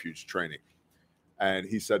of Refuge Training. And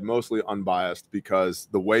he said mostly unbiased because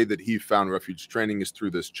the way that he found Refuge Training is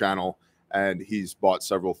through this channel. and he's bought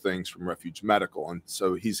several things from Refuge Medical. And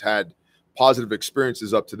so he's had positive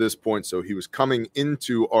experiences up to this point. So he was coming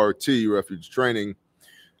into RT, Refuge Training,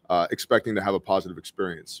 expecting to have a positive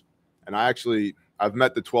experience. And I've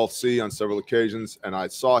met the 12th C on several occasions, and I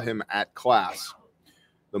saw him at class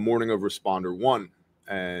the morning of Responder 1.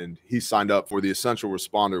 And he signed up for the Essential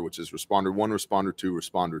Responder, which is Responder 1, Responder 2,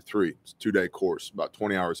 Responder 3. It's a 2-day course, about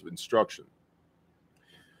 20 hours of instruction.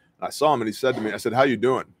 And I saw him, and he said to me, I said, "How you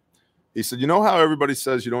doing?" He said, "You know how everybody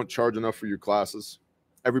says you don't charge enough for your classes?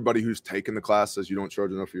 Everybody who's taken the class says you don't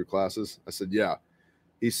charge enough for your classes." I said, "Yeah."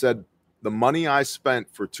 He said, "The money I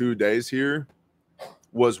spent for 2 days here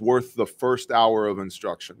was worth the first hour of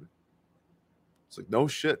instruction." It's like, "No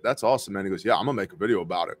shit, that's awesome, man." He goes, "Yeah, I'm gonna make a video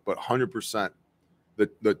about it, but 100%.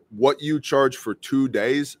 The what you charge for 2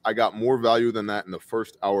 days, I got more value than that in the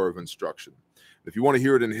first hour of instruction." If you want to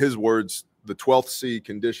hear it in his words, the 12th C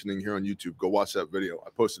conditioning here on YouTube, go watch that video. I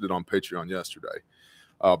posted it on Patreon yesterday.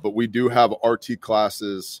 But we do have RT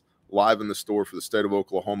classes live in the store for the state of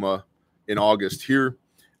Oklahoma in August here.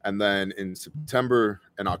 And then in September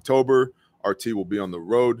and October, RT will be on the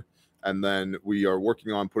road. And then we are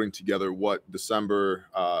working on putting together what December,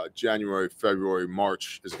 January, February,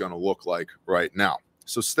 March is going to look like right now.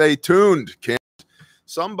 So stay tuned.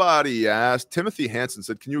 Somebody asked, Timothy Hansen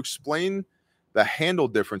said, "Can you explain the handle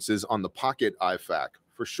differences on the Pocket IFAK?"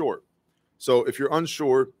 For sure. So if you're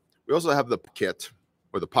unsure, we also have the kit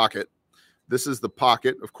or the Pocket. This is the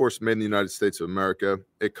Pocket, of course, made in the United States of America.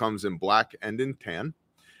 It comes in black and in tan.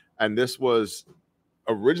 And this was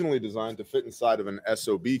originally designed to fit inside of an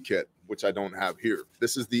SOB kit, which I don't have here.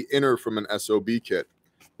 This is the inner from an SOB kit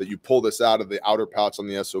that you pull this out of the outer pouch on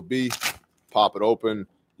the SOB, pop it open.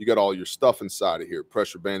 You got all your stuff inside of here: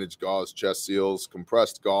 pressure bandage, gauze, chest seals,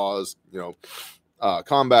 compressed gauze,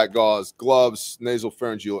 combat gauze, gloves, nasal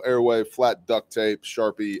pharyngeal airway, flat duct tape,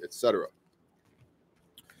 Sharpie, etc.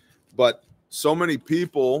 But so many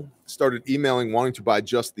people started emailing wanting to buy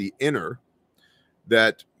just the inner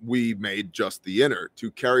that we made just the inner to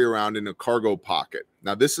carry around in a cargo pocket.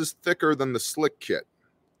 Now, this is thicker than the Slick kit.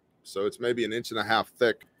 So it's maybe 1.5 inches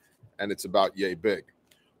thick, and it's about yay big.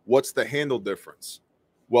 What's the handle difference?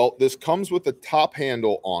 Well, this comes with a top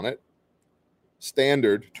handle on it,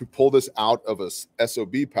 standard, to pull this out of a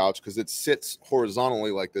SOB pouch because it sits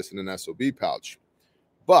horizontally like this in an SOB pouch.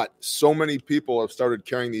 But so many people have started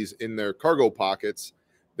carrying these in their cargo pockets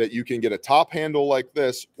that you can get a top handle like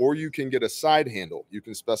this, or you can get a side handle. You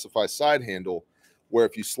can specify side handle, where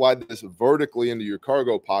if you slide this vertically into your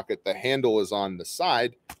cargo pocket, the handle is on the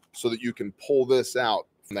side so that you can pull this out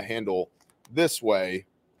from the handle this way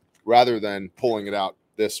rather than pulling it out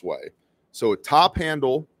this way. So a top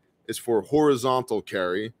handle is for horizontal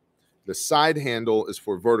carry. The side handle is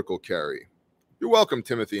for vertical carry. You're welcome,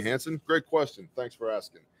 Timothy Hansen. Great question. Thanks for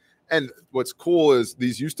asking. And what's cool is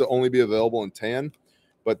these used to only be available in tan,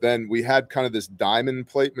 but then we had kind of this diamond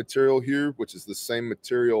plate material here, which is the same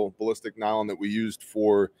material, ballistic nylon, that we used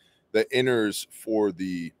for the inners for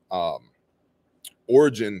the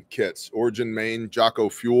Origin kits, Origin main, Jocko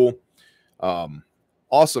Fuel.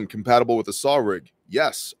 Awesome, compatible with the saw rig.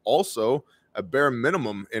 Yes, also a bare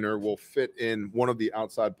minimum inner will fit in one of the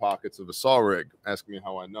outside pockets of a saw rig. Ask me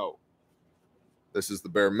how I know. This is the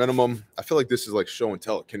bare minimum. I feel like this is like show and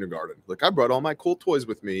tell at kindergarten. Like, I brought all my cool toys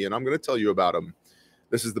with me, and I'm going to tell you about them.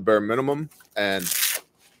 This is the bare minimum. And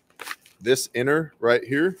this inner right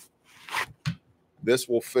here, this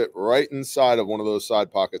will fit right inside of one of those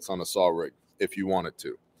side pockets on a saw rig if you want it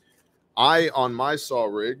to. On my saw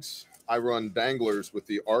rigs, I run danglers with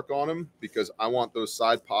the arc on them because I want those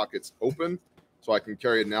side pockets open so I can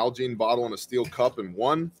carry an Nalgene bottle and a steel cup in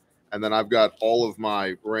one. And then I've got all of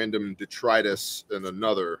my random detritus in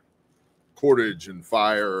another, cordage and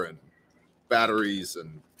fire and batteries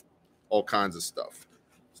and all kinds of stuff.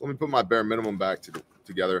 So let me put my bare minimum back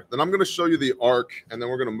together. Then I'm going to show you the ARC, and then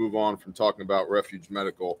we're going to move on from talking about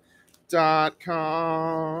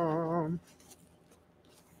refugemedical.com.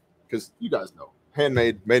 Because you guys know,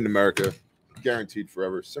 handmade, made in America, guaranteed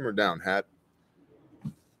forever. Simmer down, hat.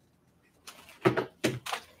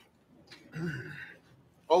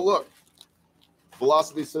 Oh, look.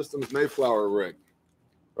 Velocity Systems Mayflower rig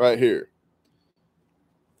right here.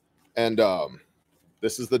 And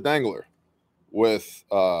this is the dangler with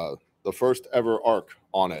the first ever ARC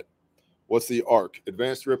on it. What's the ARC?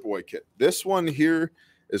 Advanced Ripaway Kit. This one here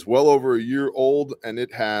is well over a year old, and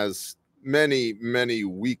it has many, many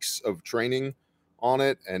weeks of training on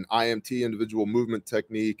it, and IMT, individual movement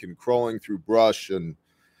technique, and crawling through brush, and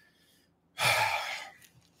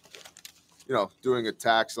doing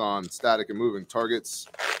attacks on static and moving targets.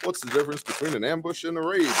 What's the difference between an ambush and a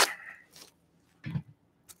raid?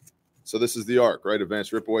 So this is the Ark, right?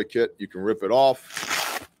 Advanced Rip Away Kit. You can rip it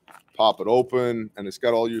off, pop it open, and it's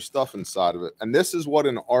got all your stuff inside of it. And this is what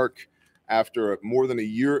an Ark, after more than a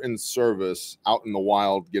year in service, out in the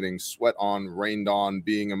wild, getting sweat on, rained on,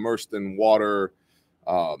 being immersed in water,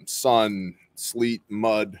 sun, sleet,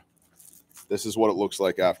 mud. This is what it looks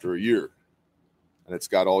like after a year. And it's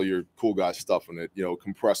got all your cool guy stuff in it, you know,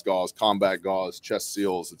 compressed gauze, combat gauze, chest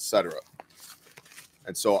seals, etc.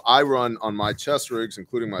 And so I run on my chest rigs,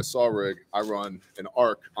 including my saw rig, I run an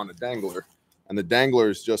Ark on a dangler. And the dangler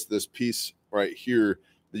is just this piece right here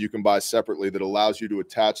that you can buy separately that allows you to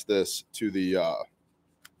attach this to the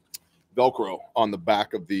Velcro on the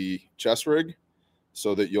back of the chest rig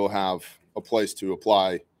so that you'll have a place to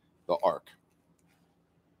apply the Ark.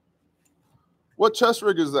 What chest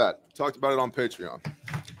rig is that? Talked about it on Patreon.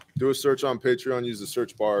 Do a search on Patreon, use the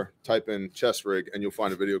search bar, type in chest rig, and you'll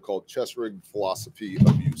find a video called Chest Rig Philosophy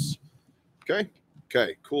of Use. Okay?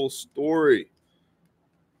 Okay, cool story.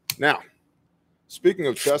 Now, speaking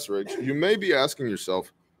of chest rigs, you may be asking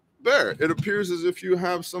yourself, there, it appears as if you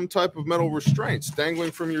have some type of metal restraints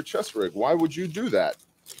dangling from your chest rig. Why would you do that?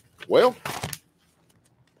 Well,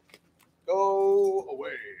 go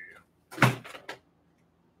away.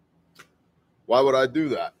 Why would I do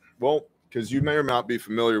that? Well, because you may or may not be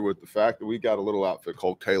familiar with the fact that we got a little outfit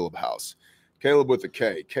called Caleb House. Caleb with a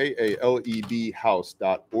K, K-A-L-E-B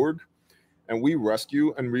house.org. And we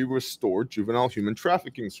rescue and we restore juvenile human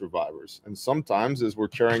trafficking survivors. And sometimes as we're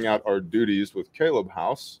carrying out our duties with Caleb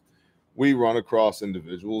House, we run across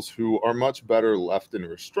individuals who are much better left in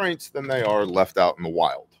restraints than they are left out in the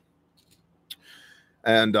wild.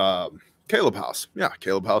 And Caleb House, yeah,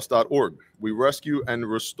 calebhouse.org. We rescue and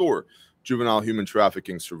restore juvenile human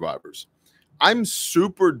trafficking survivors. I'm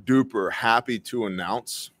super duper happy to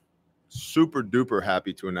announce,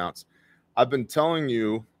 I've been telling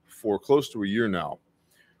you for close to a year now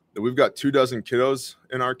that we've got 24 kiddos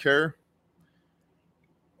in our care.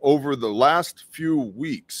 Over the last few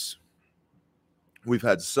weeks, we've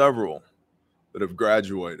had several that have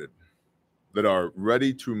graduated that are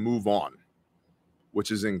ready to move on,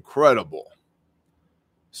 which is incredible.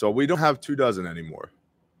 So we don't have 24 anymore.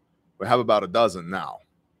 We have about a dozen now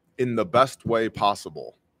in the best way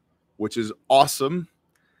possible, which is awesome.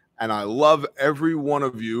 And I love every one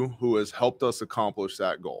of you who has helped us accomplish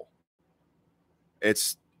that goal.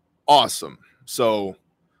 It's awesome. So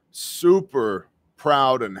super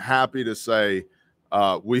proud and happy to say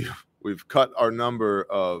we've cut our number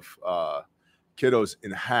of kiddos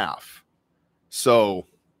in half. So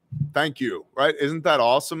thank you, right? Isn't that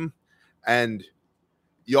awesome? And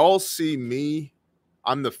y'all see me.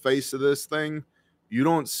 I'm the face of this thing. You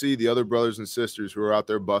don't see the other brothers and sisters who are out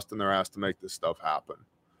there busting their ass to make this stuff happen.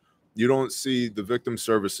 You don't see the victim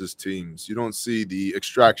services teams. You don't see the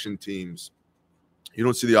extraction teams. You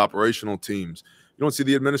don't see the operational teams. You don't see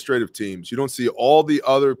the administrative teams. You don't see all the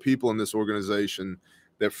other people in this organization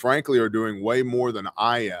that frankly are doing way more than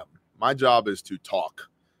I am. My job is to talk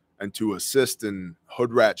and to assist in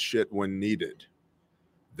hood rat shit when needed.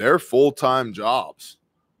 Their full-time jobs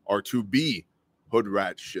are to be hood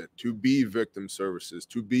rat shit, to be victim services,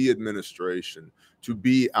 to be administration, to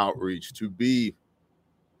be outreach, to be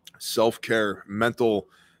self-care, mental,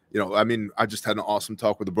 I mean, I just had an awesome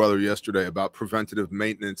talk with a brother yesterday about preventative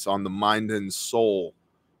maintenance on the mind and soul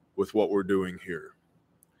with what we're doing here.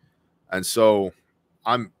 And so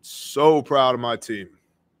I'm so proud of my team.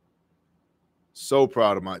 So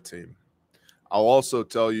proud of my team. I'll also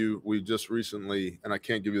tell you, we just recently, and I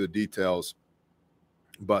can't give you the details,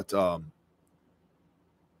 but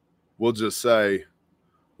we'll just say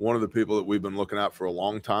one of the people that we've been looking at for a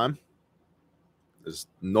long time is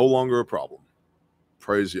no longer a problem.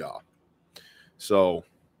 Praise Yah. So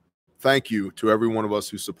thank you to every one of us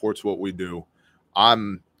who supports what we do.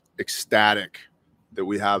 I'm ecstatic that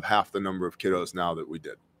we have half the number of kiddos now that we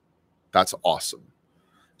did. That's awesome.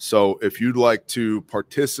 So if you'd like to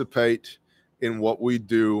participate in what we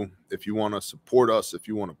do, if you want to support us, if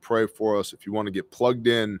you want to pray for us, if you want to get plugged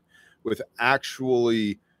in with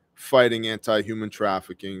actually fighting anti-human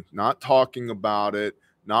trafficking, not talking about it,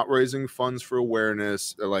 not raising funds for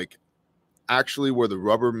awareness, like actually where the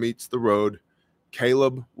rubber meets the road,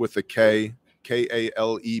 Caleb with a K,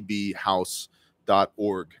 K-A-L-E-B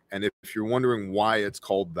house.org. And if you're wondering why it's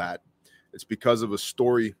called that, it's because of a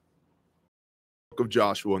story of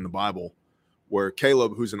Joshua in the Bible where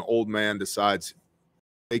Caleb, who's an old man, decides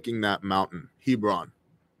taking that mountain, Hebron,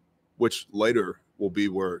 which later will be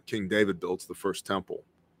where King David builds the first temple,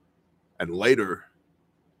 and later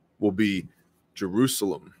will be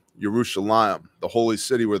Jerusalem, Yerushalayim, the holy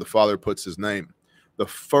city where the Father puts his name. The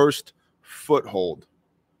first foothold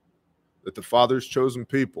that the Father's chosen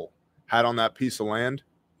people had on that piece of land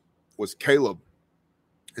was Caleb,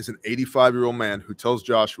 is an 85-year-old man who tells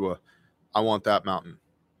Joshua, I want that mountain.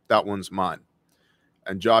 That one's mine.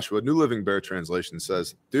 And Joshua, New Living Bear Translation,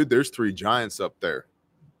 says, dude, there's 3 giants up there.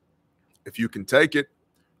 If you can take it,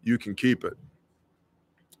 you can keep it.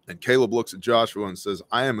 And Caleb looks at Joshua and says,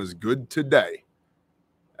 I am as good today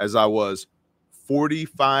as I was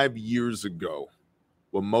 45 years ago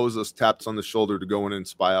when Moses taps on the shoulder to go in and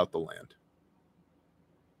spy out the land.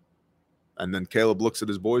 And then Caleb looks at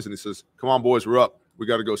his boys and he says, come on, boys, we're up. We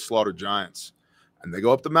got to go slaughter giants. And they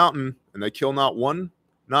go up the mountain and they kill not 1,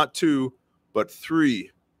 not 2, but 3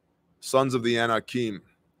 sons of the Anakim,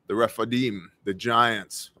 the Rephidim, the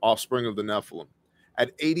giants, offspring of the Nephilim,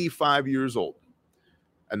 at 85 years old.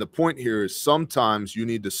 And the point here is sometimes you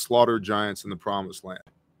need to slaughter giants in the promised land.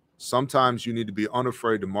 Sometimes you need to be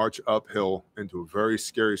unafraid to march uphill into a very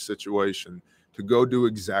scary situation to go do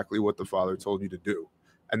exactly what the Father told you to do.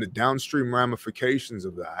 And the downstream ramifications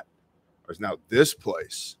of that is now this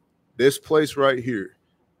place right here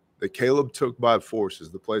that Caleb took by force is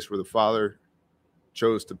the place where the Father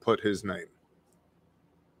chose to put his name.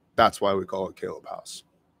 That's why we call it Caleb House.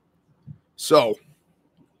 So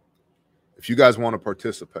if you guys want to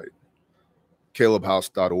participate,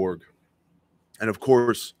 calebhouse.org. And of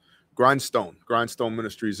course, Grindstone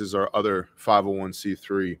Ministries is our other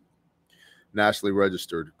 501c3 nationally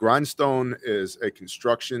registered. Grindstone is a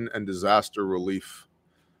construction and disaster relief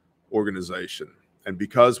organization. And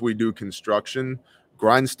because we do construction,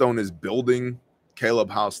 Grindstone is building Caleb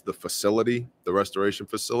House, the facility, the restoration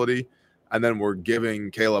facility, and then we're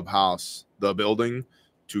giving Caleb House the building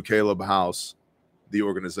to Caleb House, the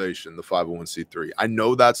organization, the 501c3. I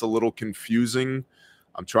know that's a little confusing.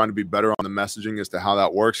 I'm trying to be better on the messaging as to how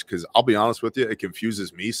that works, because I'll be honest with you, it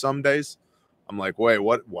confuses me some days. I'm like, wait,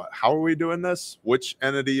 what, how are we doing this? Which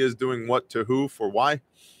entity is doing what to who for why?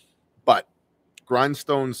 But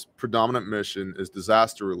Grindstone's predominant mission is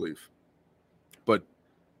disaster relief. But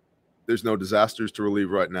there's no disasters to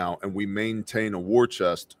relieve right now, and we maintain a war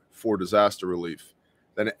chest for disaster relief.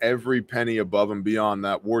 Then every penny above and beyond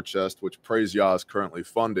that war chest, which Praise Yah is currently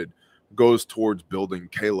funded, goes towards building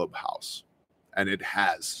Caleb House. And it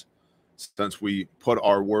has, since we put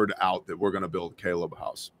our word out that we're going to build Caleb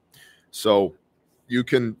House. So you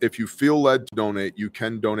can, if you feel led to donate, you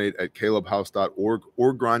can donate at calebhouse.org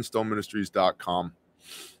or grindstoneministries.com.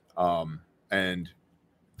 And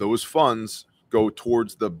those funds go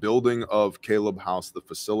towards the building of Caleb House, the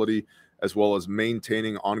facility, as well as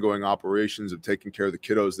maintaining ongoing operations of taking care of the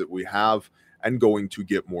kiddos that we have and going to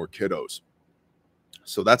get more kiddos.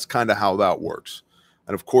 So that's kind of how that works.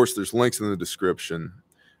 And of course, there's links in the description.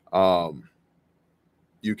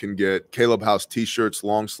 You can get Caleb House t-shirts,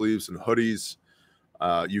 long sleeves, and hoodies.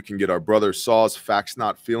 You can get our brother Saw's Facts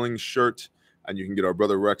Not Feelings shirt, and you can get our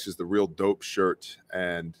brother Rex's The Real Dope shirt.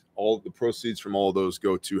 And all the proceeds from all of those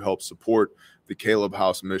go to help support the Caleb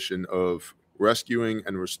House mission of rescuing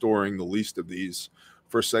and restoring the least of these,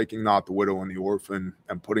 forsaking not the widow and the orphan,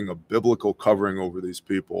 and putting a biblical covering over these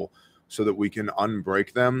people so that we can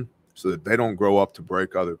unbreak them, so that they don't grow up to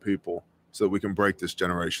break other people, so that we can break this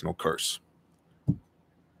generational curse.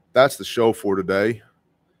 That's the show for today.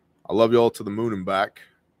 I love you all to the moon and back.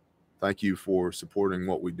 Thank you for supporting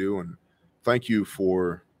what we do, and thank you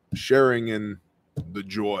for sharing in the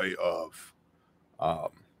joy of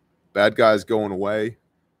bad guys going away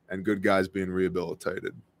and good guys being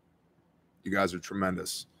rehabilitated. You guys are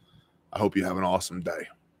tremendous. I hope you have an awesome day.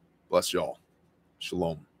 Bless y'all.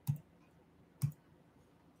 Shalom.